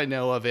church I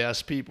know of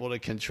asked people to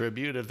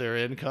contribute of their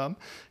income.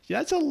 Yeah,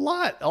 that's a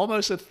lot,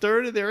 almost a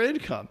third of their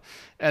income.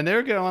 And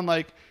they're going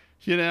like,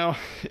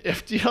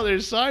 if the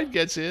other side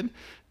gets in,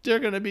 they're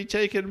going to be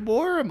taking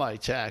more of my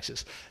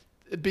taxes,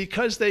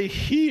 because they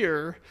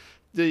hear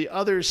the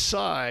other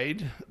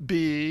side,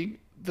 being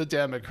the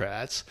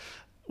Democrats,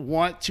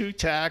 want to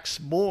tax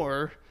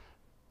more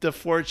the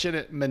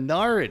fortunate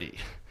minority.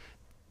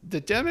 The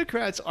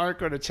Democrats aren't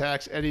going to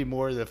tax any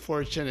more the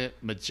fortunate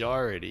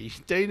majority.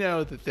 They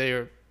know that they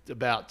are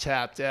about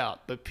tapped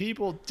out, but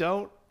people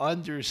don't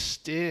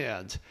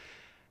understand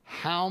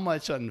how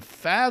much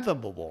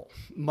unfathomable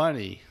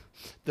money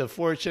the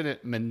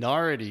fortunate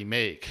minority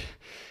make.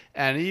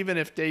 And even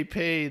if they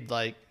paid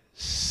like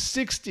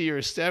 60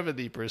 or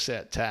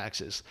 70%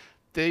 taxes,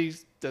 the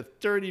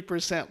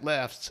 30%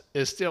 left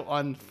is still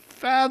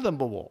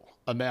unfathomable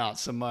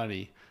amounts of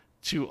money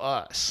to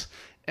us.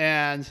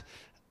 And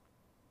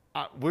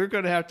we're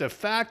going to have to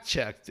fact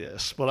check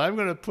this, but I'm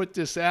going to put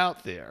this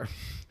out there.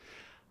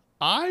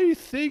 I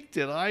think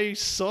that I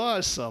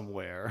saw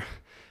somewhere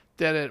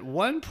that at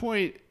one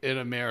point in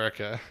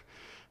America,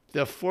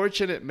 the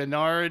fortunate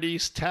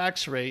minority's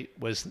tax rate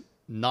was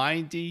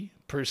 90%.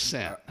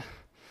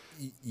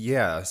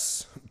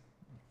 Yes,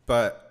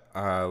 but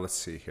let's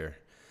see here.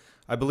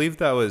 I believe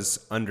that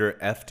was under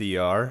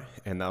FDR,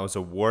 and that was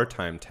a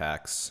wartime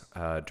tax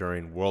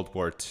during World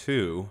War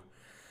II,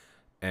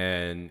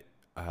 and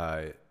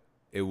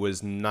it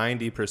was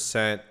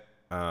 90%.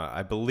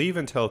 I believe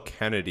until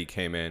Kennedy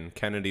came in.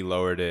 Kennedy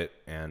lowered it,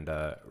 and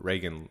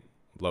Reagan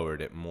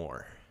lowered it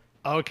more.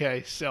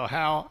 Okay, so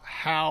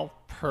how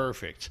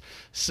perfect.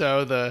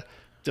 So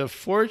the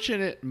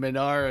fortunate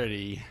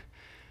minority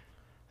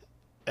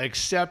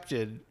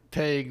accepted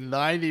paying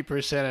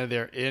 90% of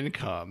their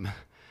income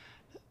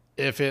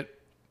if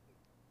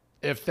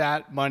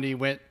that money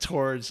went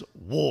towards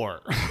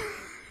war.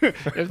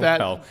 if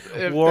that Well,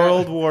 if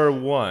World that, War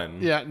One.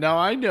 Yeah, no,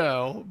 I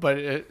know, but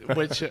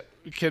which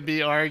can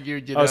be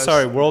argued, Oh,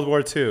 sorry, World War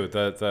II,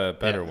 the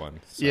better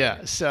one. Sorry.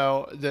 Yeah,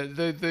 so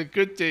the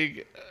good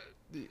thing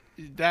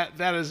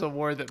that is a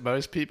war that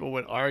most people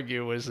would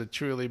argue was a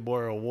truly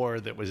moral war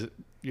that was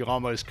you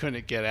almost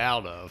couldn't get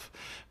out of.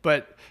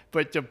 But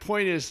the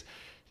point is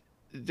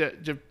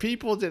the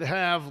people that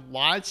have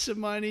lots of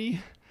money,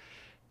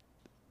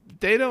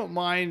 they don't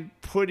mind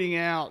putting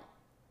out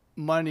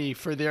money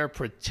for their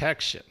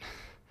protection.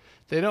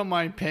 They don't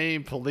mind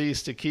paying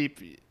police to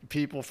keep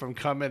people from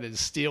coming and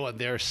stealing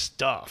their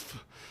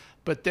stuff.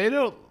 But they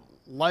don't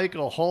like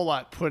a whole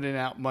lot putting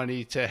out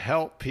money to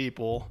help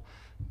people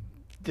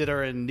that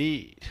are in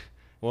need.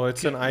 Well,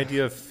 it's an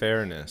idea of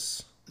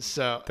fairness.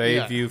 So They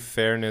view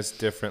fairness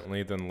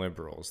differently than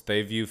liberals.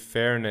 They view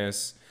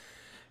fairness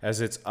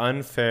as it's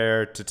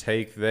unfair to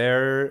take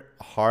their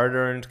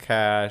hard-earned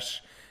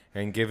cash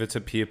and give it to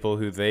people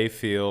who they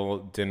feel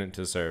didn't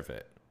deserve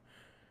it.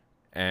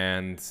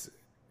 And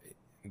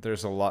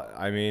there's a lot.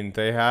 I mean,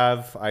 they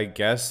have, I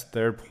guess,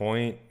 their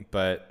point,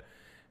 but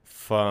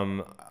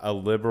from a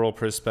liberal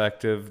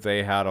perspective,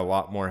 they had a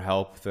lot more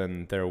help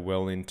than they're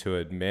willing to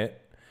admit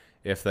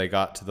if they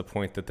got to the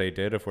point that they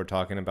did. If we're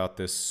talking about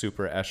this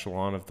super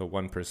echelon of the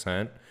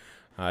 1%,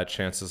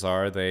 chances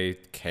are they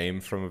came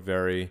from a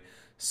very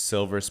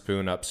silver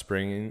spoon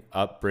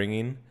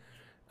upbringing.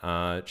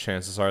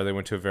 Chances are they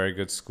went to a very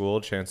good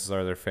school. Chances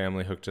are their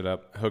family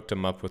hooked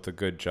them up with a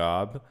good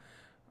job.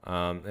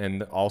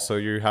 And also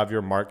you have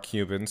your Mark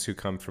Cubans who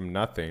come from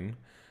nothing.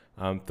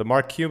 The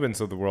Mark Cubans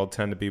of the world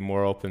tend to be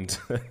more open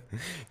to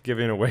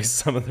giving away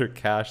some of their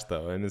cash,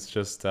 though. And it's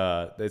just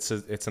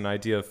it's an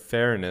idea of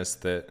fairness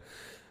that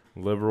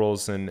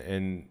liberals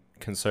and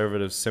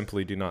conservatives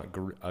simply do not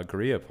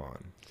agree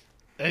upon.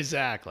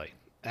 Exactly.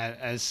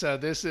 And so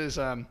this is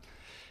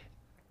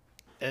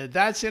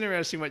that's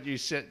interesting what you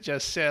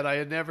just said. I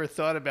had never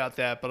thought about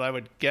that, but I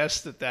would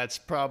guess that that's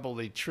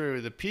probably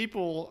true. The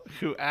people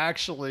who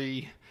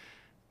actually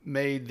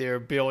made their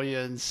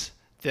billions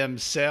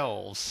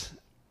themselves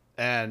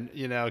and,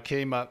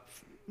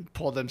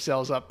 pulled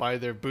themselves up by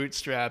their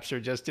bootstraps or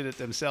just did it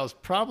themselves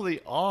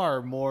probably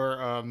are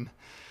more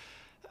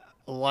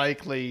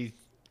likely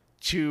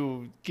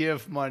to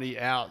give money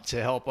out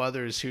to help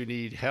others who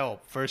need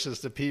help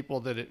versus the people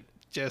that it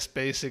just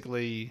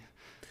basically...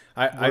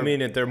 I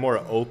mean, they're more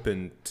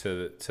open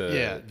to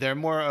they're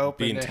more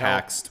open being to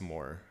taxed help.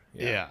 more.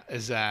 Yeah,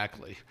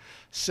 exactly.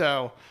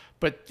 So,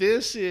 but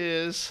this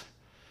is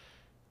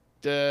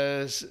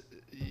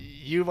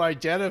you've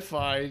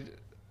identified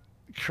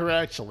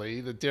correctly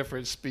the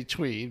difference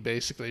between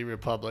basically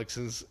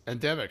Republicans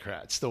and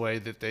Democrats, the way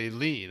that they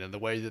lean and the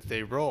way that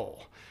they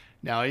roll.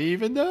 Now,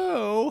 even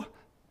though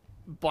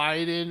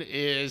Biden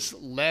is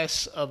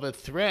less of a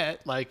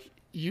threat, like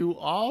you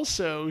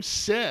also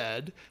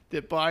said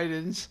that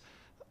Biden's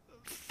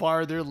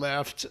farther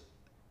left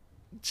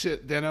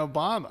than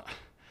Obama.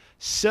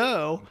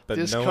 So But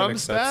this no one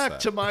comes accepts back that.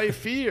 to my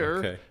fear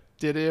Okay.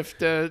 that if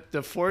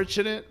the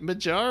fortunate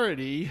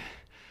majority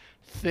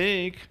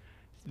think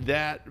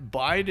that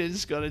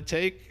Biden's going to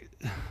take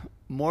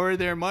more of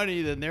their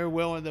money than they're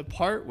willing to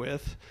part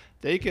with,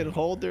 they can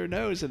hold their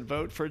nose and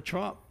vote for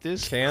Trump.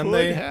 This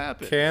could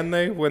happen. Can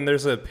they? When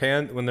there's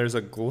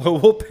a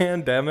global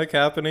pandemic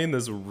happening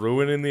that's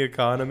ruining the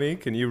economy,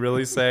 can you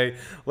really say,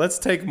 let's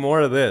take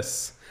more of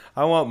this?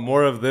 I want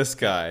more of this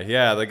guy.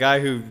 Yeah, the guy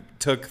who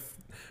took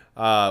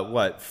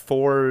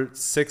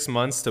 6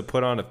 months to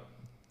put on a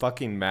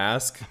fucking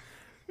mask.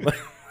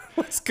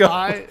 Let's go.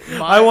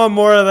 I want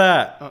more of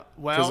that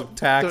because of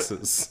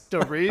taxes. The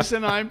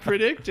reason I'm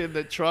predicting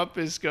that Trump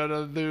is going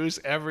to lose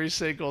every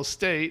single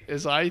state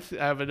is I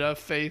have enough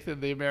faith in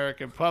the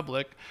American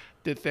public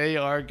that they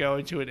are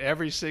going to, in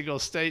every single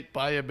state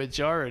by a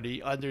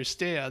majority,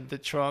 understand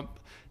that Trump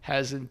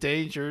has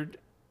endangered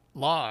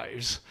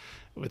lives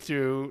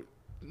through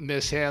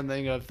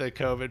mishandling of the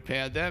COVID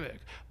pandemic.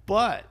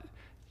 But,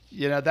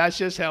 that's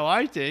just how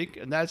I think,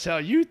 and that's how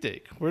you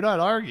think. We're not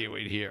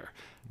arguing here.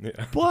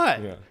 Yeah.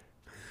 But Yeah.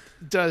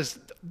 does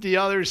the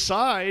other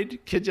side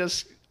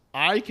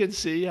I can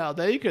see how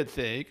they could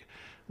think,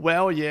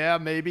 well, yeah,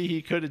 maybe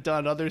he could have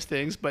done other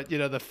things, but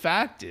the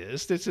fact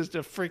is, this is a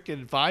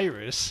freaking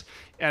virus,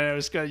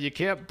 and you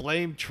can't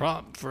blame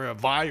Trump for a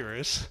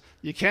virus.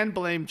 You can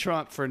blame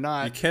Trump for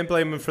not. You can't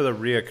blame him for the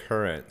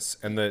reoccurrence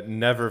and the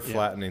never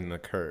flattening the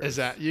curve. Is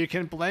that you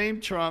can blame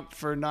Trump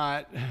for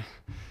not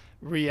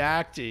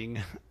reacting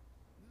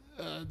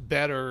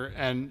better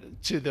and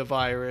to the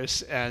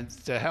virus and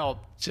to help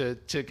to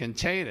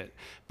contain it.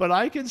 But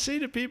I can see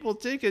the people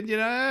thinking,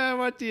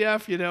 what the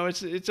F,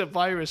 it's a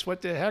virus.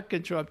 What the heck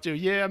can Trump do?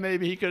 Yeah,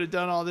 maybe he could have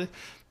done all this.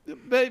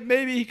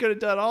 Maybe he could have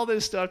done all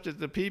this stuff that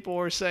the people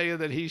were saying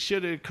that he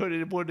should have, could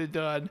have, would have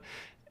done.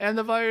 And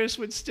the virus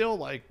would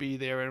still be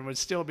there and would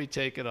still be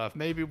taken off.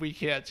 Maybe we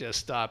can't just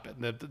stop it.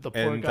 And the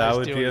poor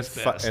guy's doing his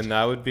best. And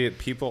that would be,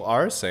 people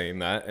are saying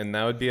that, and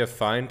that would be a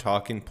fine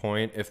talking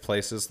point if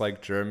places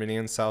like Germany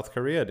and South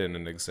Korea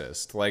didn't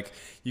exist. Like,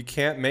 you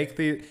can't make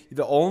the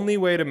only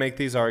way to make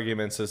these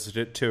arguments is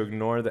to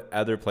ignore that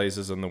other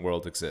places in the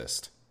world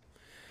exist.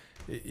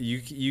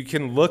 You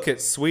can look at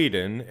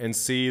Sweden and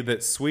see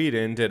that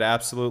Sweden did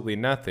absolutely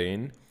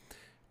nothing,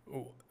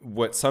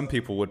 what some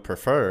people would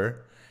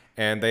prefer.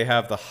 And they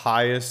have the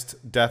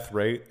highest death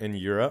rate in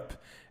Europe,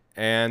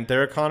 and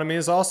their economy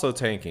is also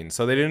tanking.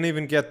 So they didn't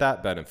even get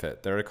that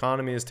benefit. Their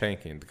economy is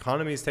tanking. The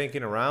economy is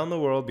tanking around the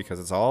world because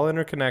it's all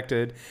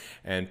interconnected,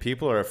 and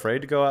people are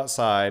afraid to go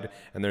outside,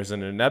 and there's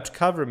an inept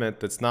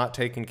government that's not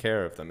taking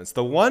care of them. It's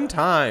the one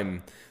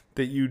time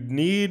that you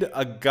need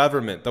a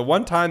government, the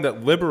one time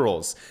that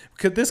liberals,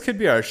 this could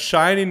be our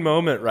shining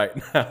moment right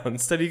now.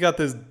 Instead, you got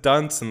this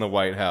dunce in the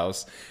White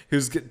House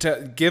who's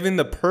giving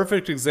the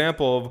perfect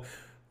example of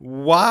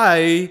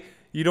why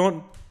you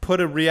don't put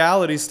a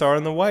reality star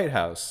in the White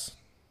House.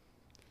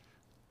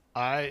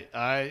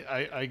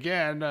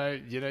 Again,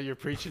 you're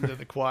preaching to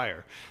the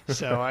choir.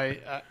 So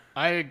I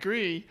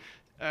agree.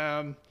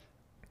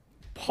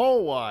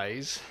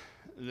 Poll-wise,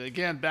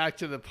 again, back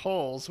to the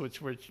polls,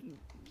 which we're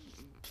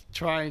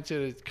trying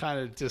to kind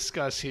of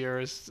discuss here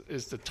is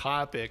the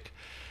topic.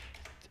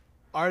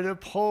 Are the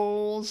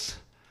polls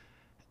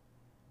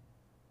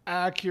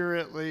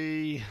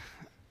accurately,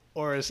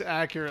 or as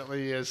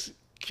accurately as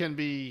can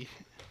be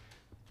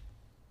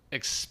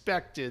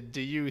expected, do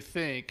you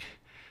think,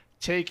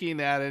 taking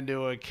that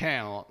into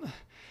account?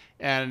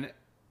 And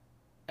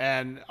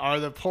are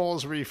the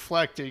polls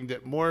reflecting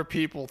that more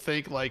people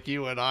think like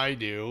you and I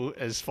do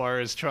as far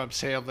as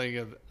Trump's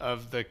handling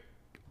of the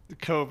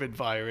COVID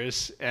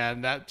virus,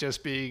 and that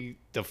just being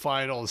the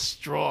final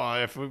straw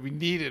if we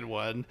needed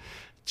one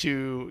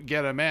to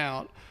get him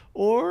out?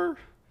 Or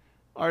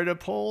are the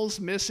polls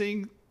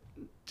missing?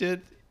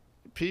 Did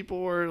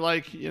people were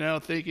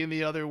thinking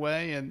the other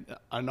way and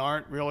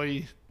aren't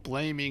really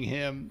blaming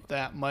him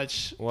that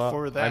much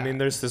for that? I mean,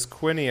 there's this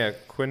Quinnipiac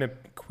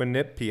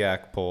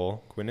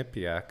poll,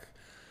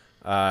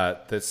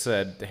 that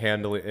said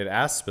it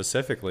asked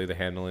specifically the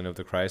handling of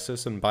the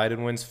crisis, and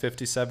Biden wins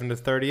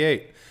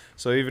 57-38.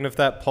 So even if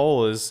that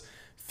poll is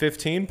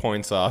 15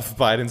 points off,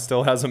 Biden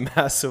still has a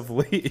massive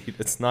lead.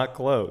 It's not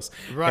close.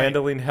 Right.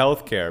 Handling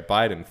healthcare,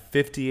 Biden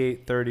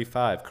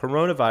 58-35.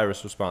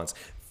 Coronavirus response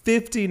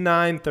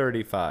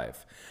 59-35.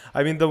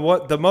 I mean,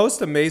 the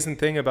most amazing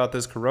thing about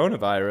this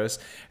coronavirus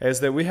is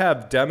that we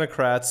have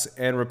Democrats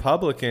and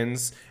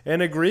Republicans in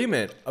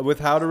agreement with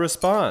how to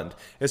respond.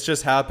 It's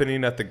just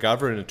happening at the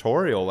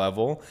gubernatorial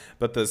level,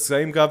 but the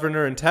same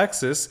governor in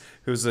Texas,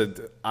 who's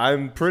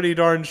I'm pretty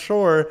darn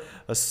sure,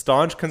 a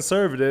staunch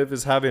conservative,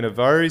 is having a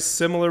very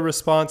similar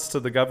response to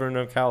the governor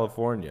of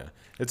California.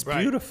 It's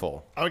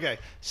beautiful. Okay,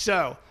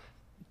 so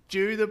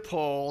do the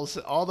polls,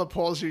 all the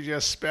polls you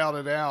just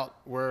spouted out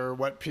were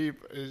what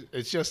people,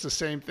 it's just the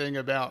same thing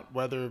about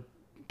whether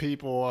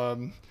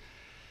people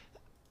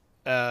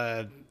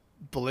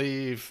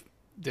believe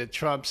that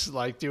Trump's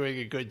doing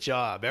a good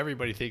job.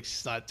 Everybody thinks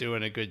he's not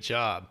doing a good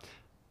job.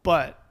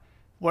 But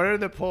what are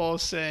the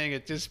polls saying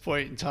at this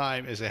point in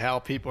time as to how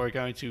people are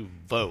going to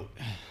vote?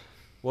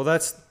 Well,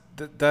 that's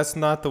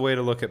not the way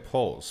to look at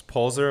polls.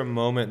 Polls are a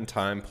moment in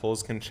time.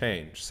 Polls can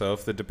change. So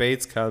if the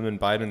debates come and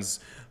Biden's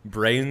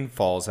brain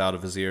falls out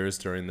of his ears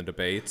during the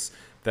debates,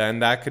 then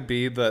that could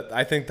be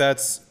I think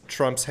that's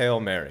Trump's Hail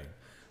Mary.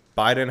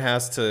 Biden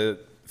has to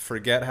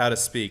forget how to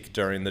speak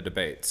during the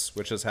debates,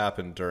 which has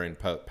happened during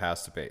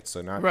past debates.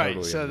 So not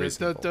totally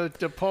unreasonable. So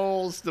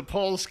the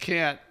polls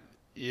can't,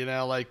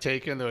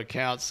 take into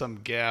account some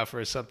gaffe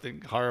or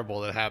something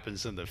horrible that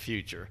happens in the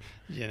future.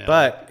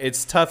 But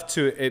it's tough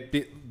to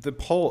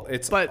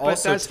It's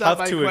also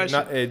tough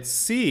to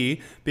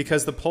see,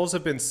 because the polls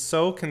have been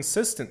so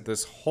consistent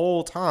this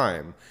whole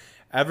time.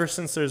 Ever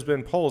since there's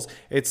been polls,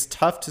 it's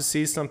tough to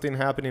see something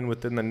happening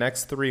within the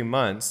next 3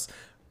 months,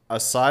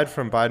 aside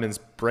from Biden's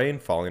brain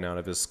falling out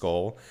of his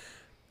skull,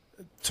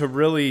 to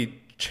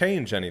really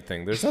change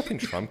anything. There's nothing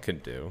Trump can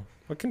do.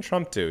 What can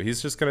Trump do?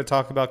 He's just going to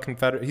talk about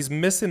Confederate. He's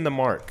missing the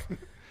mark.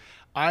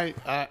 I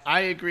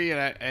agree,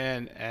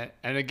 and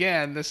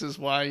again, this is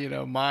why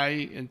my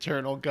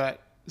internal gut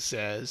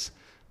says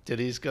that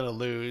he's going to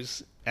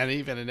lose, and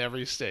even in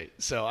every state.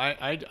 So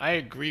I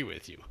agree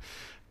with you,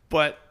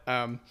 but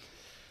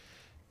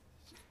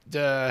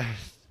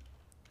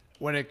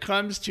when it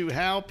comes to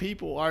how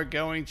people are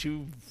going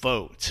to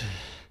vote,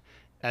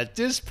 at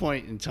this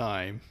point in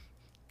time,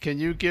 can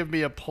you give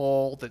me a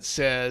poll that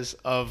says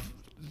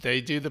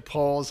they do the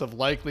polls of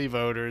likely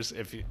voters,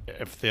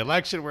 if the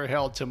election were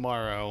held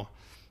tomorrow,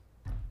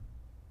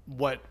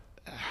 what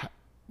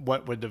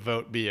would the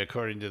vote be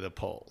according to the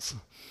polls?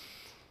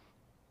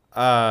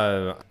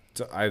 I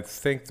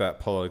think that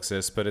poll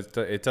exists, but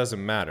it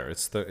doesn't matter.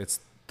 It's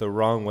the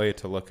wrong way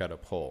to look at a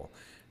poll.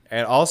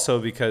 And also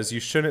because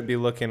you shouldn't be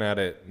looking at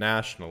it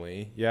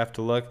nationally. You have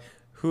to look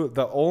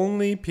the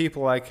only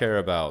people I care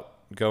about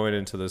going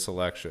into this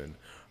election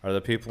are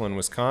the people in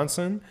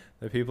Wisconsin,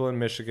 the people in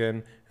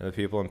Michigan, and the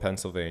people in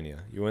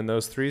Pennsylvania. You win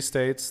those 3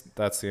 states,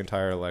 that's the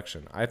entire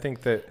election. I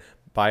think that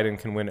Biden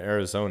can win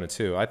Arizona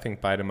too. I think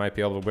Biden might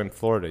be able to win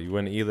Florida. You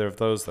win either of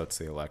those, that's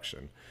the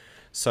election.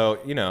 So,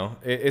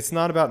 it's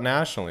not about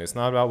nationally. It's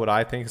not about what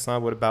I think. It's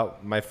not what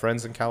about my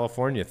friends in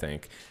California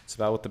think. It's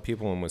about what the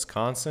people in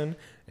Wisconsin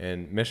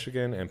and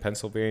Michigan and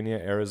Pennsylvania,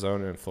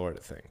 Arizona, and Florida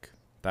think.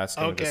 That's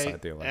going to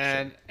decide the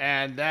election.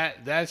 And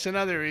that's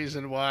another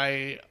reason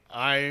why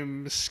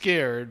I'm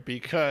scared,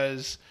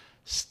 because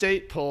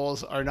state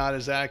polls are not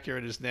as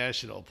accurate as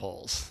national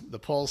polls. The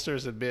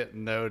pollsters admit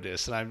and know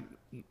this, and I'm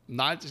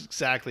not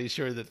exactly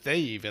sure that they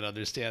even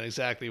understand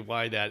exactly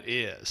why that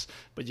is.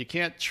 But you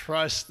can't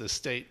trust the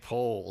state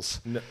polls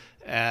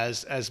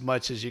as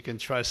much as you can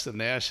trust the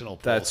national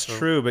polls. That's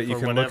true, but you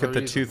can look at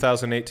the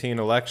 2018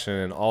 election,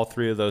 and all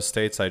 3 of those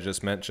states I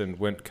just mentioned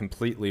went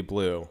completely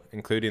blue,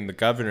 including the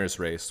governor's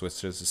race,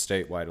 which is a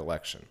statewide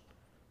election.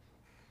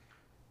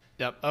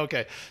 Yep.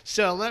 Okay.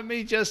 So let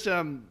me just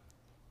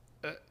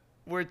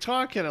we're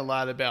talking a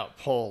lot about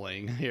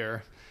polling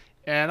here,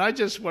 and I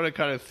just want to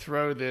kind of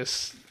throw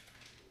this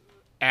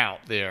out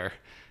there.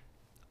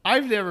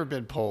 I've never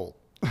been polled.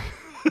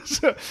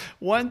 So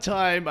one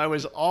time I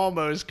was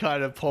almost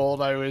kind of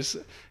polled.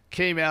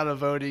 Came out of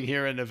voting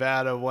here in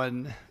Nevada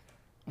one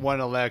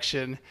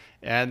election,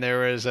 and there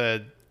was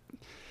a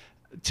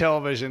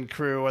television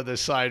crew on the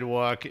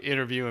sidewalk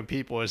interviewing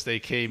people as they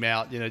came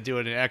out,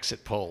 doing an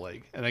exit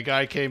polling. And a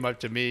guy came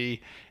up to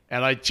me,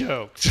 and I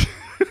joked.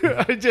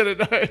 I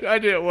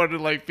didn't want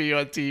to be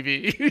on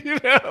TV,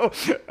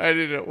 I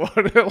didn't want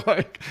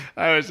to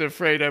I was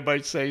afraid I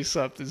might say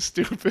something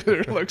stupid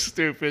or look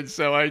stupid,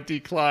 so I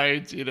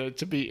declined,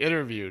 to be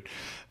interviewed.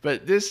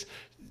 But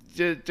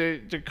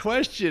the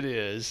question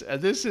is,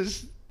 and this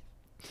is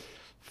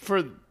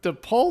for the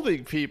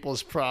polling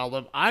people's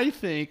problem, I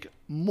think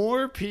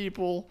more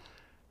people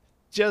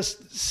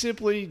just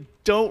simply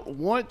don't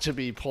want to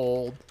be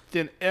polled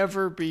than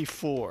ever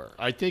before.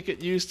 I think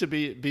it used to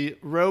be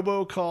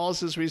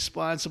robocalls is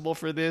responsible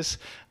for this.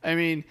 I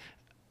mean,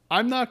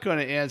 I'm not going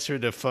to answer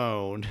the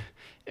phone,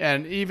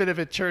 and even if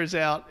it turns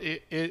out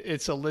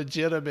it's a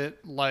legitimate,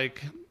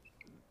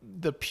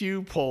 the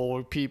Pew poll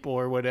or people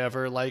or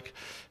whatever,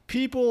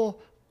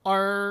 people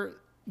are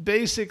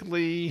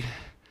basically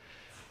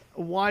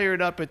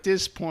wired up at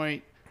this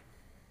point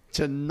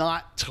to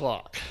not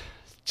talk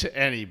to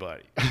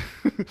anybody.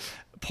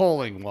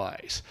 Polling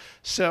wise.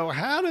 So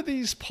how do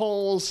these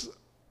polls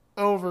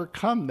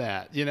overcome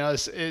that?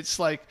 It's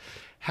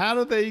how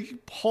do they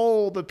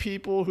poll the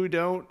people who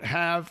don't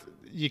have,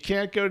 you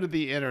can't go to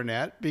the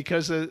internet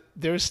because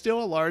there's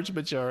still a large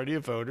majority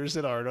of voters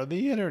that aren't on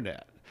the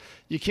internet.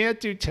 You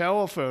can't do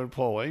telephone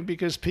polling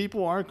because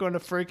people aren't going to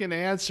freaking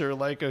answer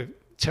a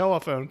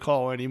telephone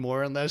call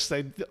anymore unless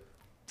they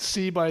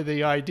see by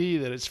the ID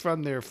that it's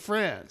from their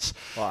friends.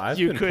 Well, I've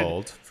been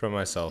polled from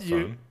my cell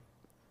phone.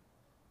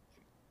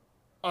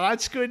 Oh,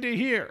 that's good to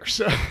hear.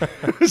 So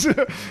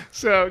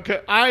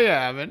I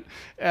haven't.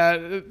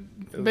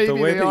 Maybe the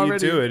way that you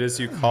do it is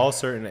you call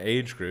certain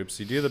age groups.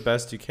 You do the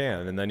best you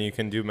can, and then you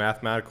can do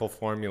mathematical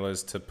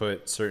formulas to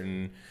put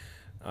certain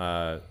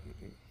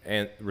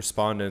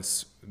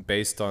respondents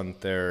based on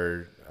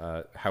their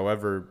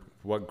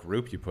what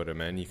group you put them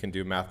in. You can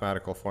do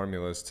mathematical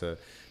formulas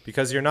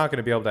because you're not going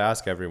to be able to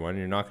ask everyone.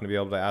 You're not going to be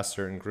able to ask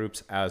certain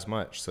groups as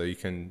much. So you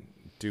can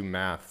do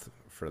math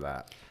for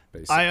that.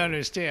 Basically. I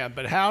understand,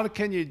 but how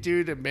can you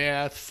do the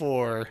math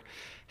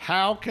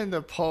how can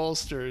the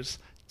pollsters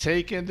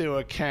take into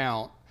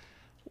account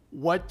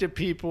what do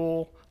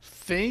people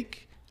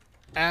think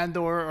and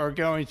or are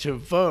going to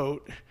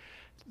vote,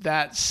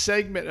 that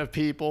segment of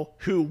people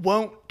who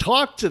won't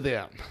talk to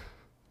them?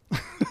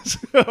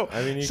 So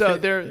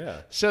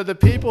the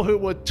people who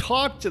would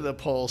talk to the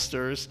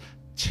pollsters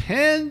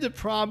tend to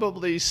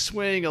probably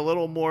swing a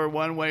little more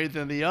one way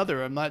than the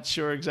other. I'm not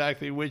sure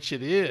exactly which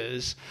it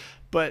is,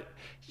 but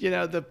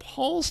the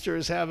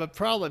pollsters have a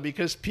problem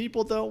because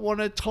people don't want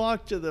to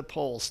talk to the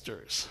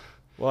pollsters.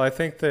 Well, I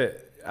think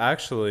that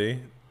actually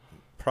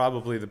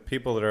probably the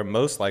people that are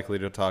most likely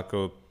to talk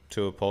to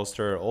a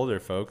pollster are older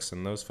folks,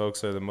 and those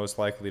folks are the most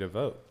likely to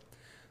vote.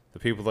 The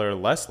people that are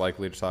less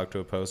likely to talk to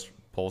a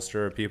pollster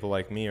are people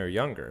like me or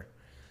younger,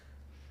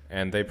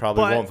 and they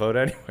probably won't vote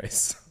anyway,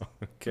 so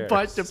who cares?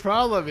 But the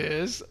problem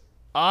is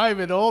I'm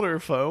an older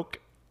folk,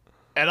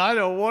 and I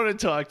don't want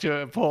to talk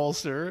to a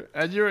pollster,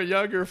 and you're a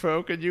younger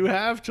folk, and you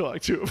have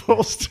talked to a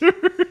pollster.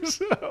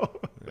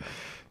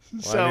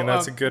 Well, I mean,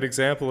 that's a good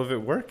example of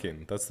it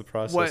working. That's the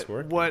process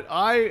working. What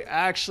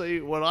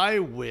I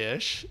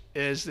wish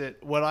is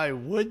that what I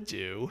would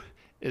do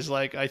is,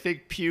 like, I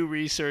think Pew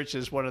Research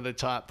is one of the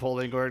top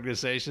polling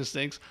organizations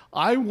thinks,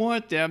 I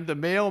want them to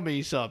mail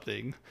me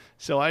something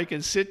so I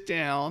can sit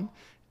down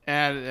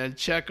and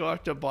check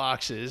off the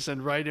boxes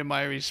and write in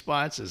my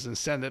responses and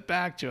send it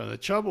back to them. The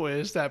trouble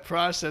is that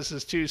process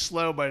is too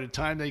slow. By the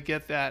time they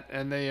get that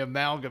and they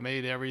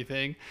amalgamate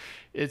everything,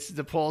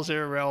 the polls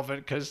are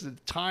irrelevant because the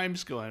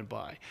time's going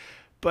by.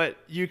 But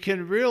you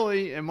can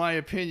really, in my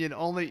opinion,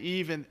 only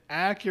even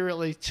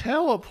accurately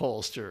tell a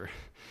pollster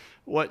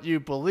what you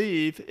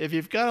believe if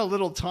you've got a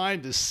little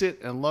time to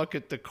sit and look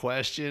at the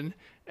question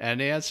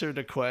and answer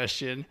the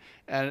question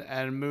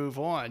and move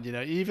on. You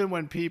know, even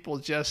when people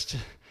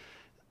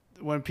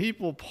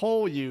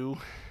poll you,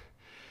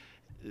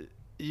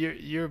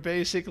 you're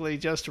basically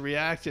just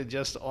reacting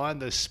just on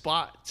the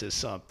spot to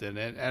something.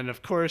 And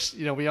of course,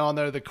 you know, we all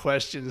know the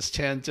questions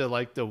tend to,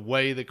 like, the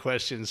way the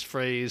question's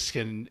phrased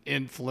can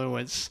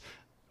influence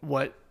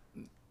what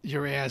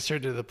your answer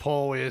to the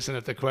poll is. And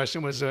if the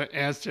question was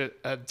answered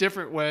a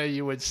different way,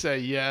 you would say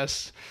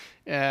yes.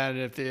 And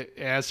if the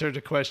answer to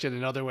the question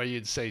another way,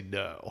 you'd say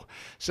no.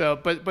 So,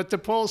 but the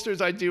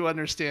pollsters, I do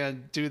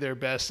understand, do their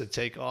best to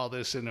take all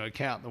this into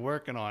account and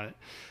working on it.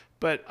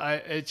 But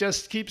it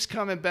just keeps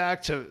coming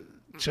back to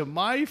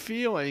my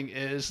feeling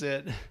is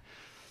that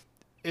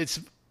it's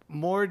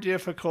more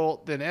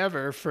difficult than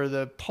ever for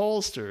the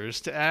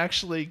pollsters to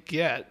actually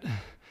get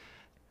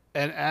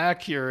an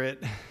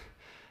accurate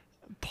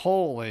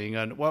polling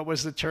on, what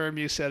was the term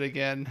you said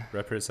again?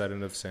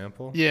 Representative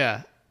sample?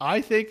 Yeah.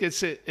 I think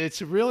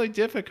it's really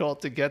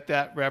difficult to get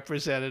that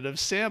representative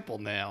sample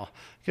now,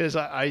 because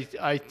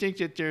I think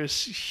that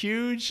there's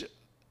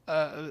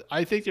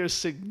I think there's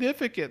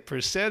significant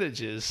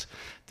percentages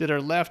that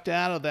are left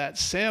out of that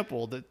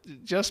sample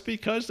that just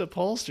because the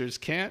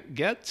pollsters can't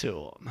get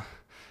to them.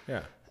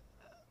 Yeah.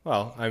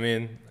 Well, I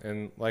mean,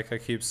 and like I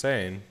keep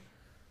saying,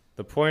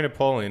 the point of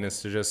polling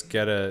is to just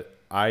get an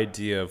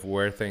idea of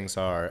where things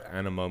are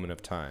at a moment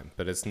of time.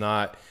 But it's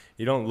not,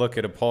 you don't look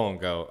at a poll and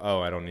go,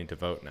 oh, I don't need to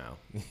vote now.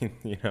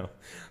 You know,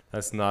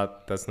 that's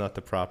not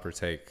the proper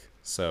take.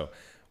 So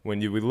when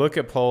we look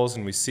at polls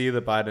and we see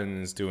that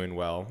Biden is doing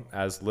well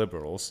as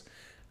liberals,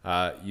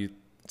 you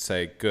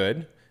say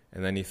good,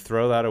 and then you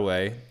throw that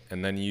away,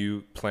 and then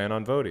you plan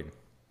on voting.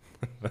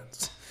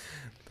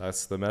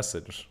 That's the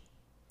message.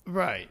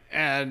 Right.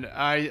 And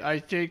I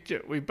think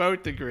that we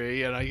both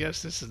agree, and I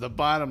guess this is the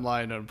bottom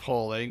line on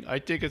polling, I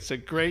think it's a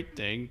great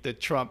thing that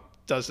Trump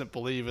doesn't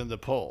believe in the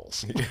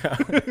polls. Yeah,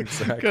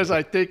 exactly. Because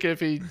I think if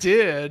he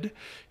did,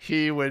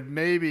 he would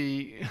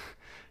maybe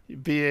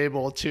be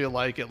able to,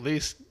 like, at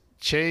least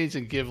change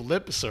and give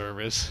lip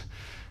service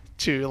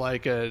to,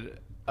 like, a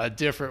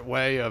different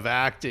way of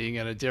acting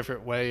and a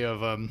different way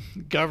of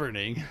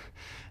governing,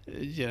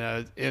 you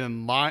know, in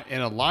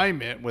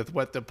alignment with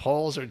what the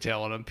polls are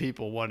telling him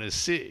people want to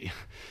see.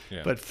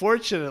 Yeah. But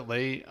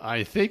fortunately,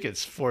 I think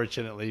it's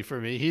fortunately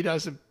for me, he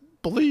doesn't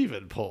believe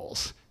in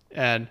polls.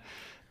 And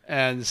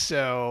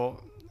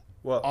so,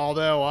 well,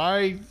 although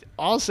I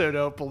also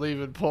don't believe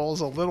in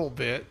polls a little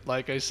bit,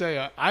 like I say,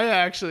 I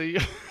actually,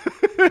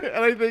 and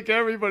I think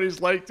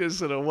everybody's like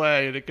this in a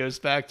way, and it goes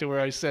back to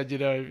where I said, you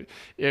know,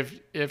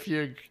 if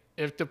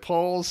the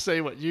polls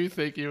say what you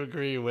think, you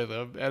agree with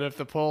them, and if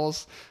the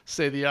polls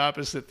say the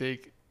opposite thing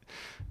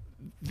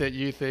that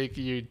you think,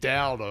 you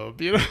doubt them,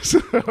 you know. So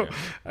yeah.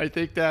 I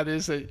think that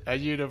is a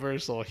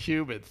universal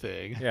human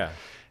thing. Yeah,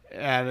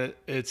 and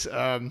it's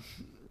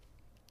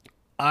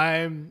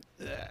I'm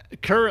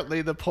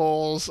currently the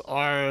polls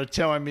are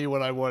telling me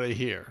what I want to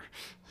hear,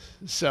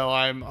 so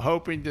I'm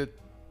hoping that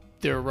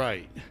they're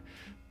right.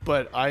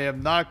 But I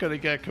am not going to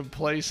get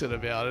complacent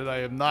about it. I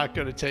am not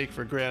going to take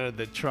for granted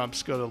that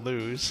Trump's going to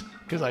lose,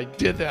 because I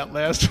did that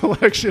last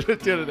election.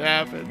 It didn't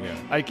happen. Yeah.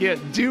 I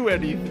can't do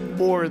any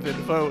more than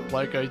vote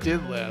like I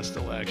did last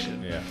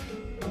election. Yeah.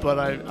 But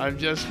I'm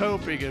just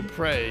hoping and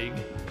praying,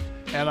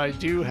 and I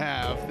do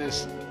have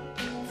this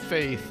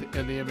faith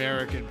in the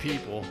American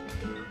people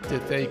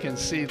that they can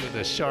see that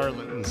the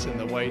charlatans in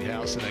the White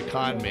House and a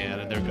con man,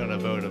 and they're going to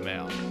vote him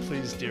out.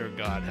 Please, dear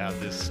God, have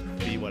this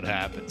be what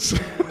happens.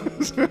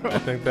 I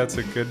think that's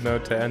a good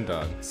note to end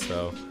on.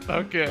 So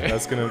okay,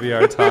 that's going to be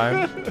our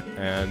time,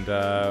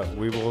 and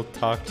we will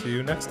talk to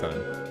you next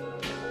time.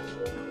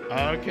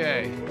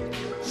 Okay.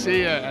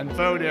 See ya, and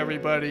vote,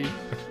 everybody.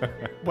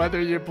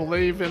 Whether you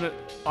believe in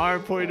our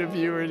point of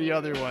view or the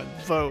other one,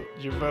 vote.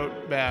 Your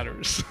vote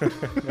matters.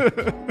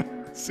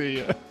 See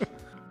ya.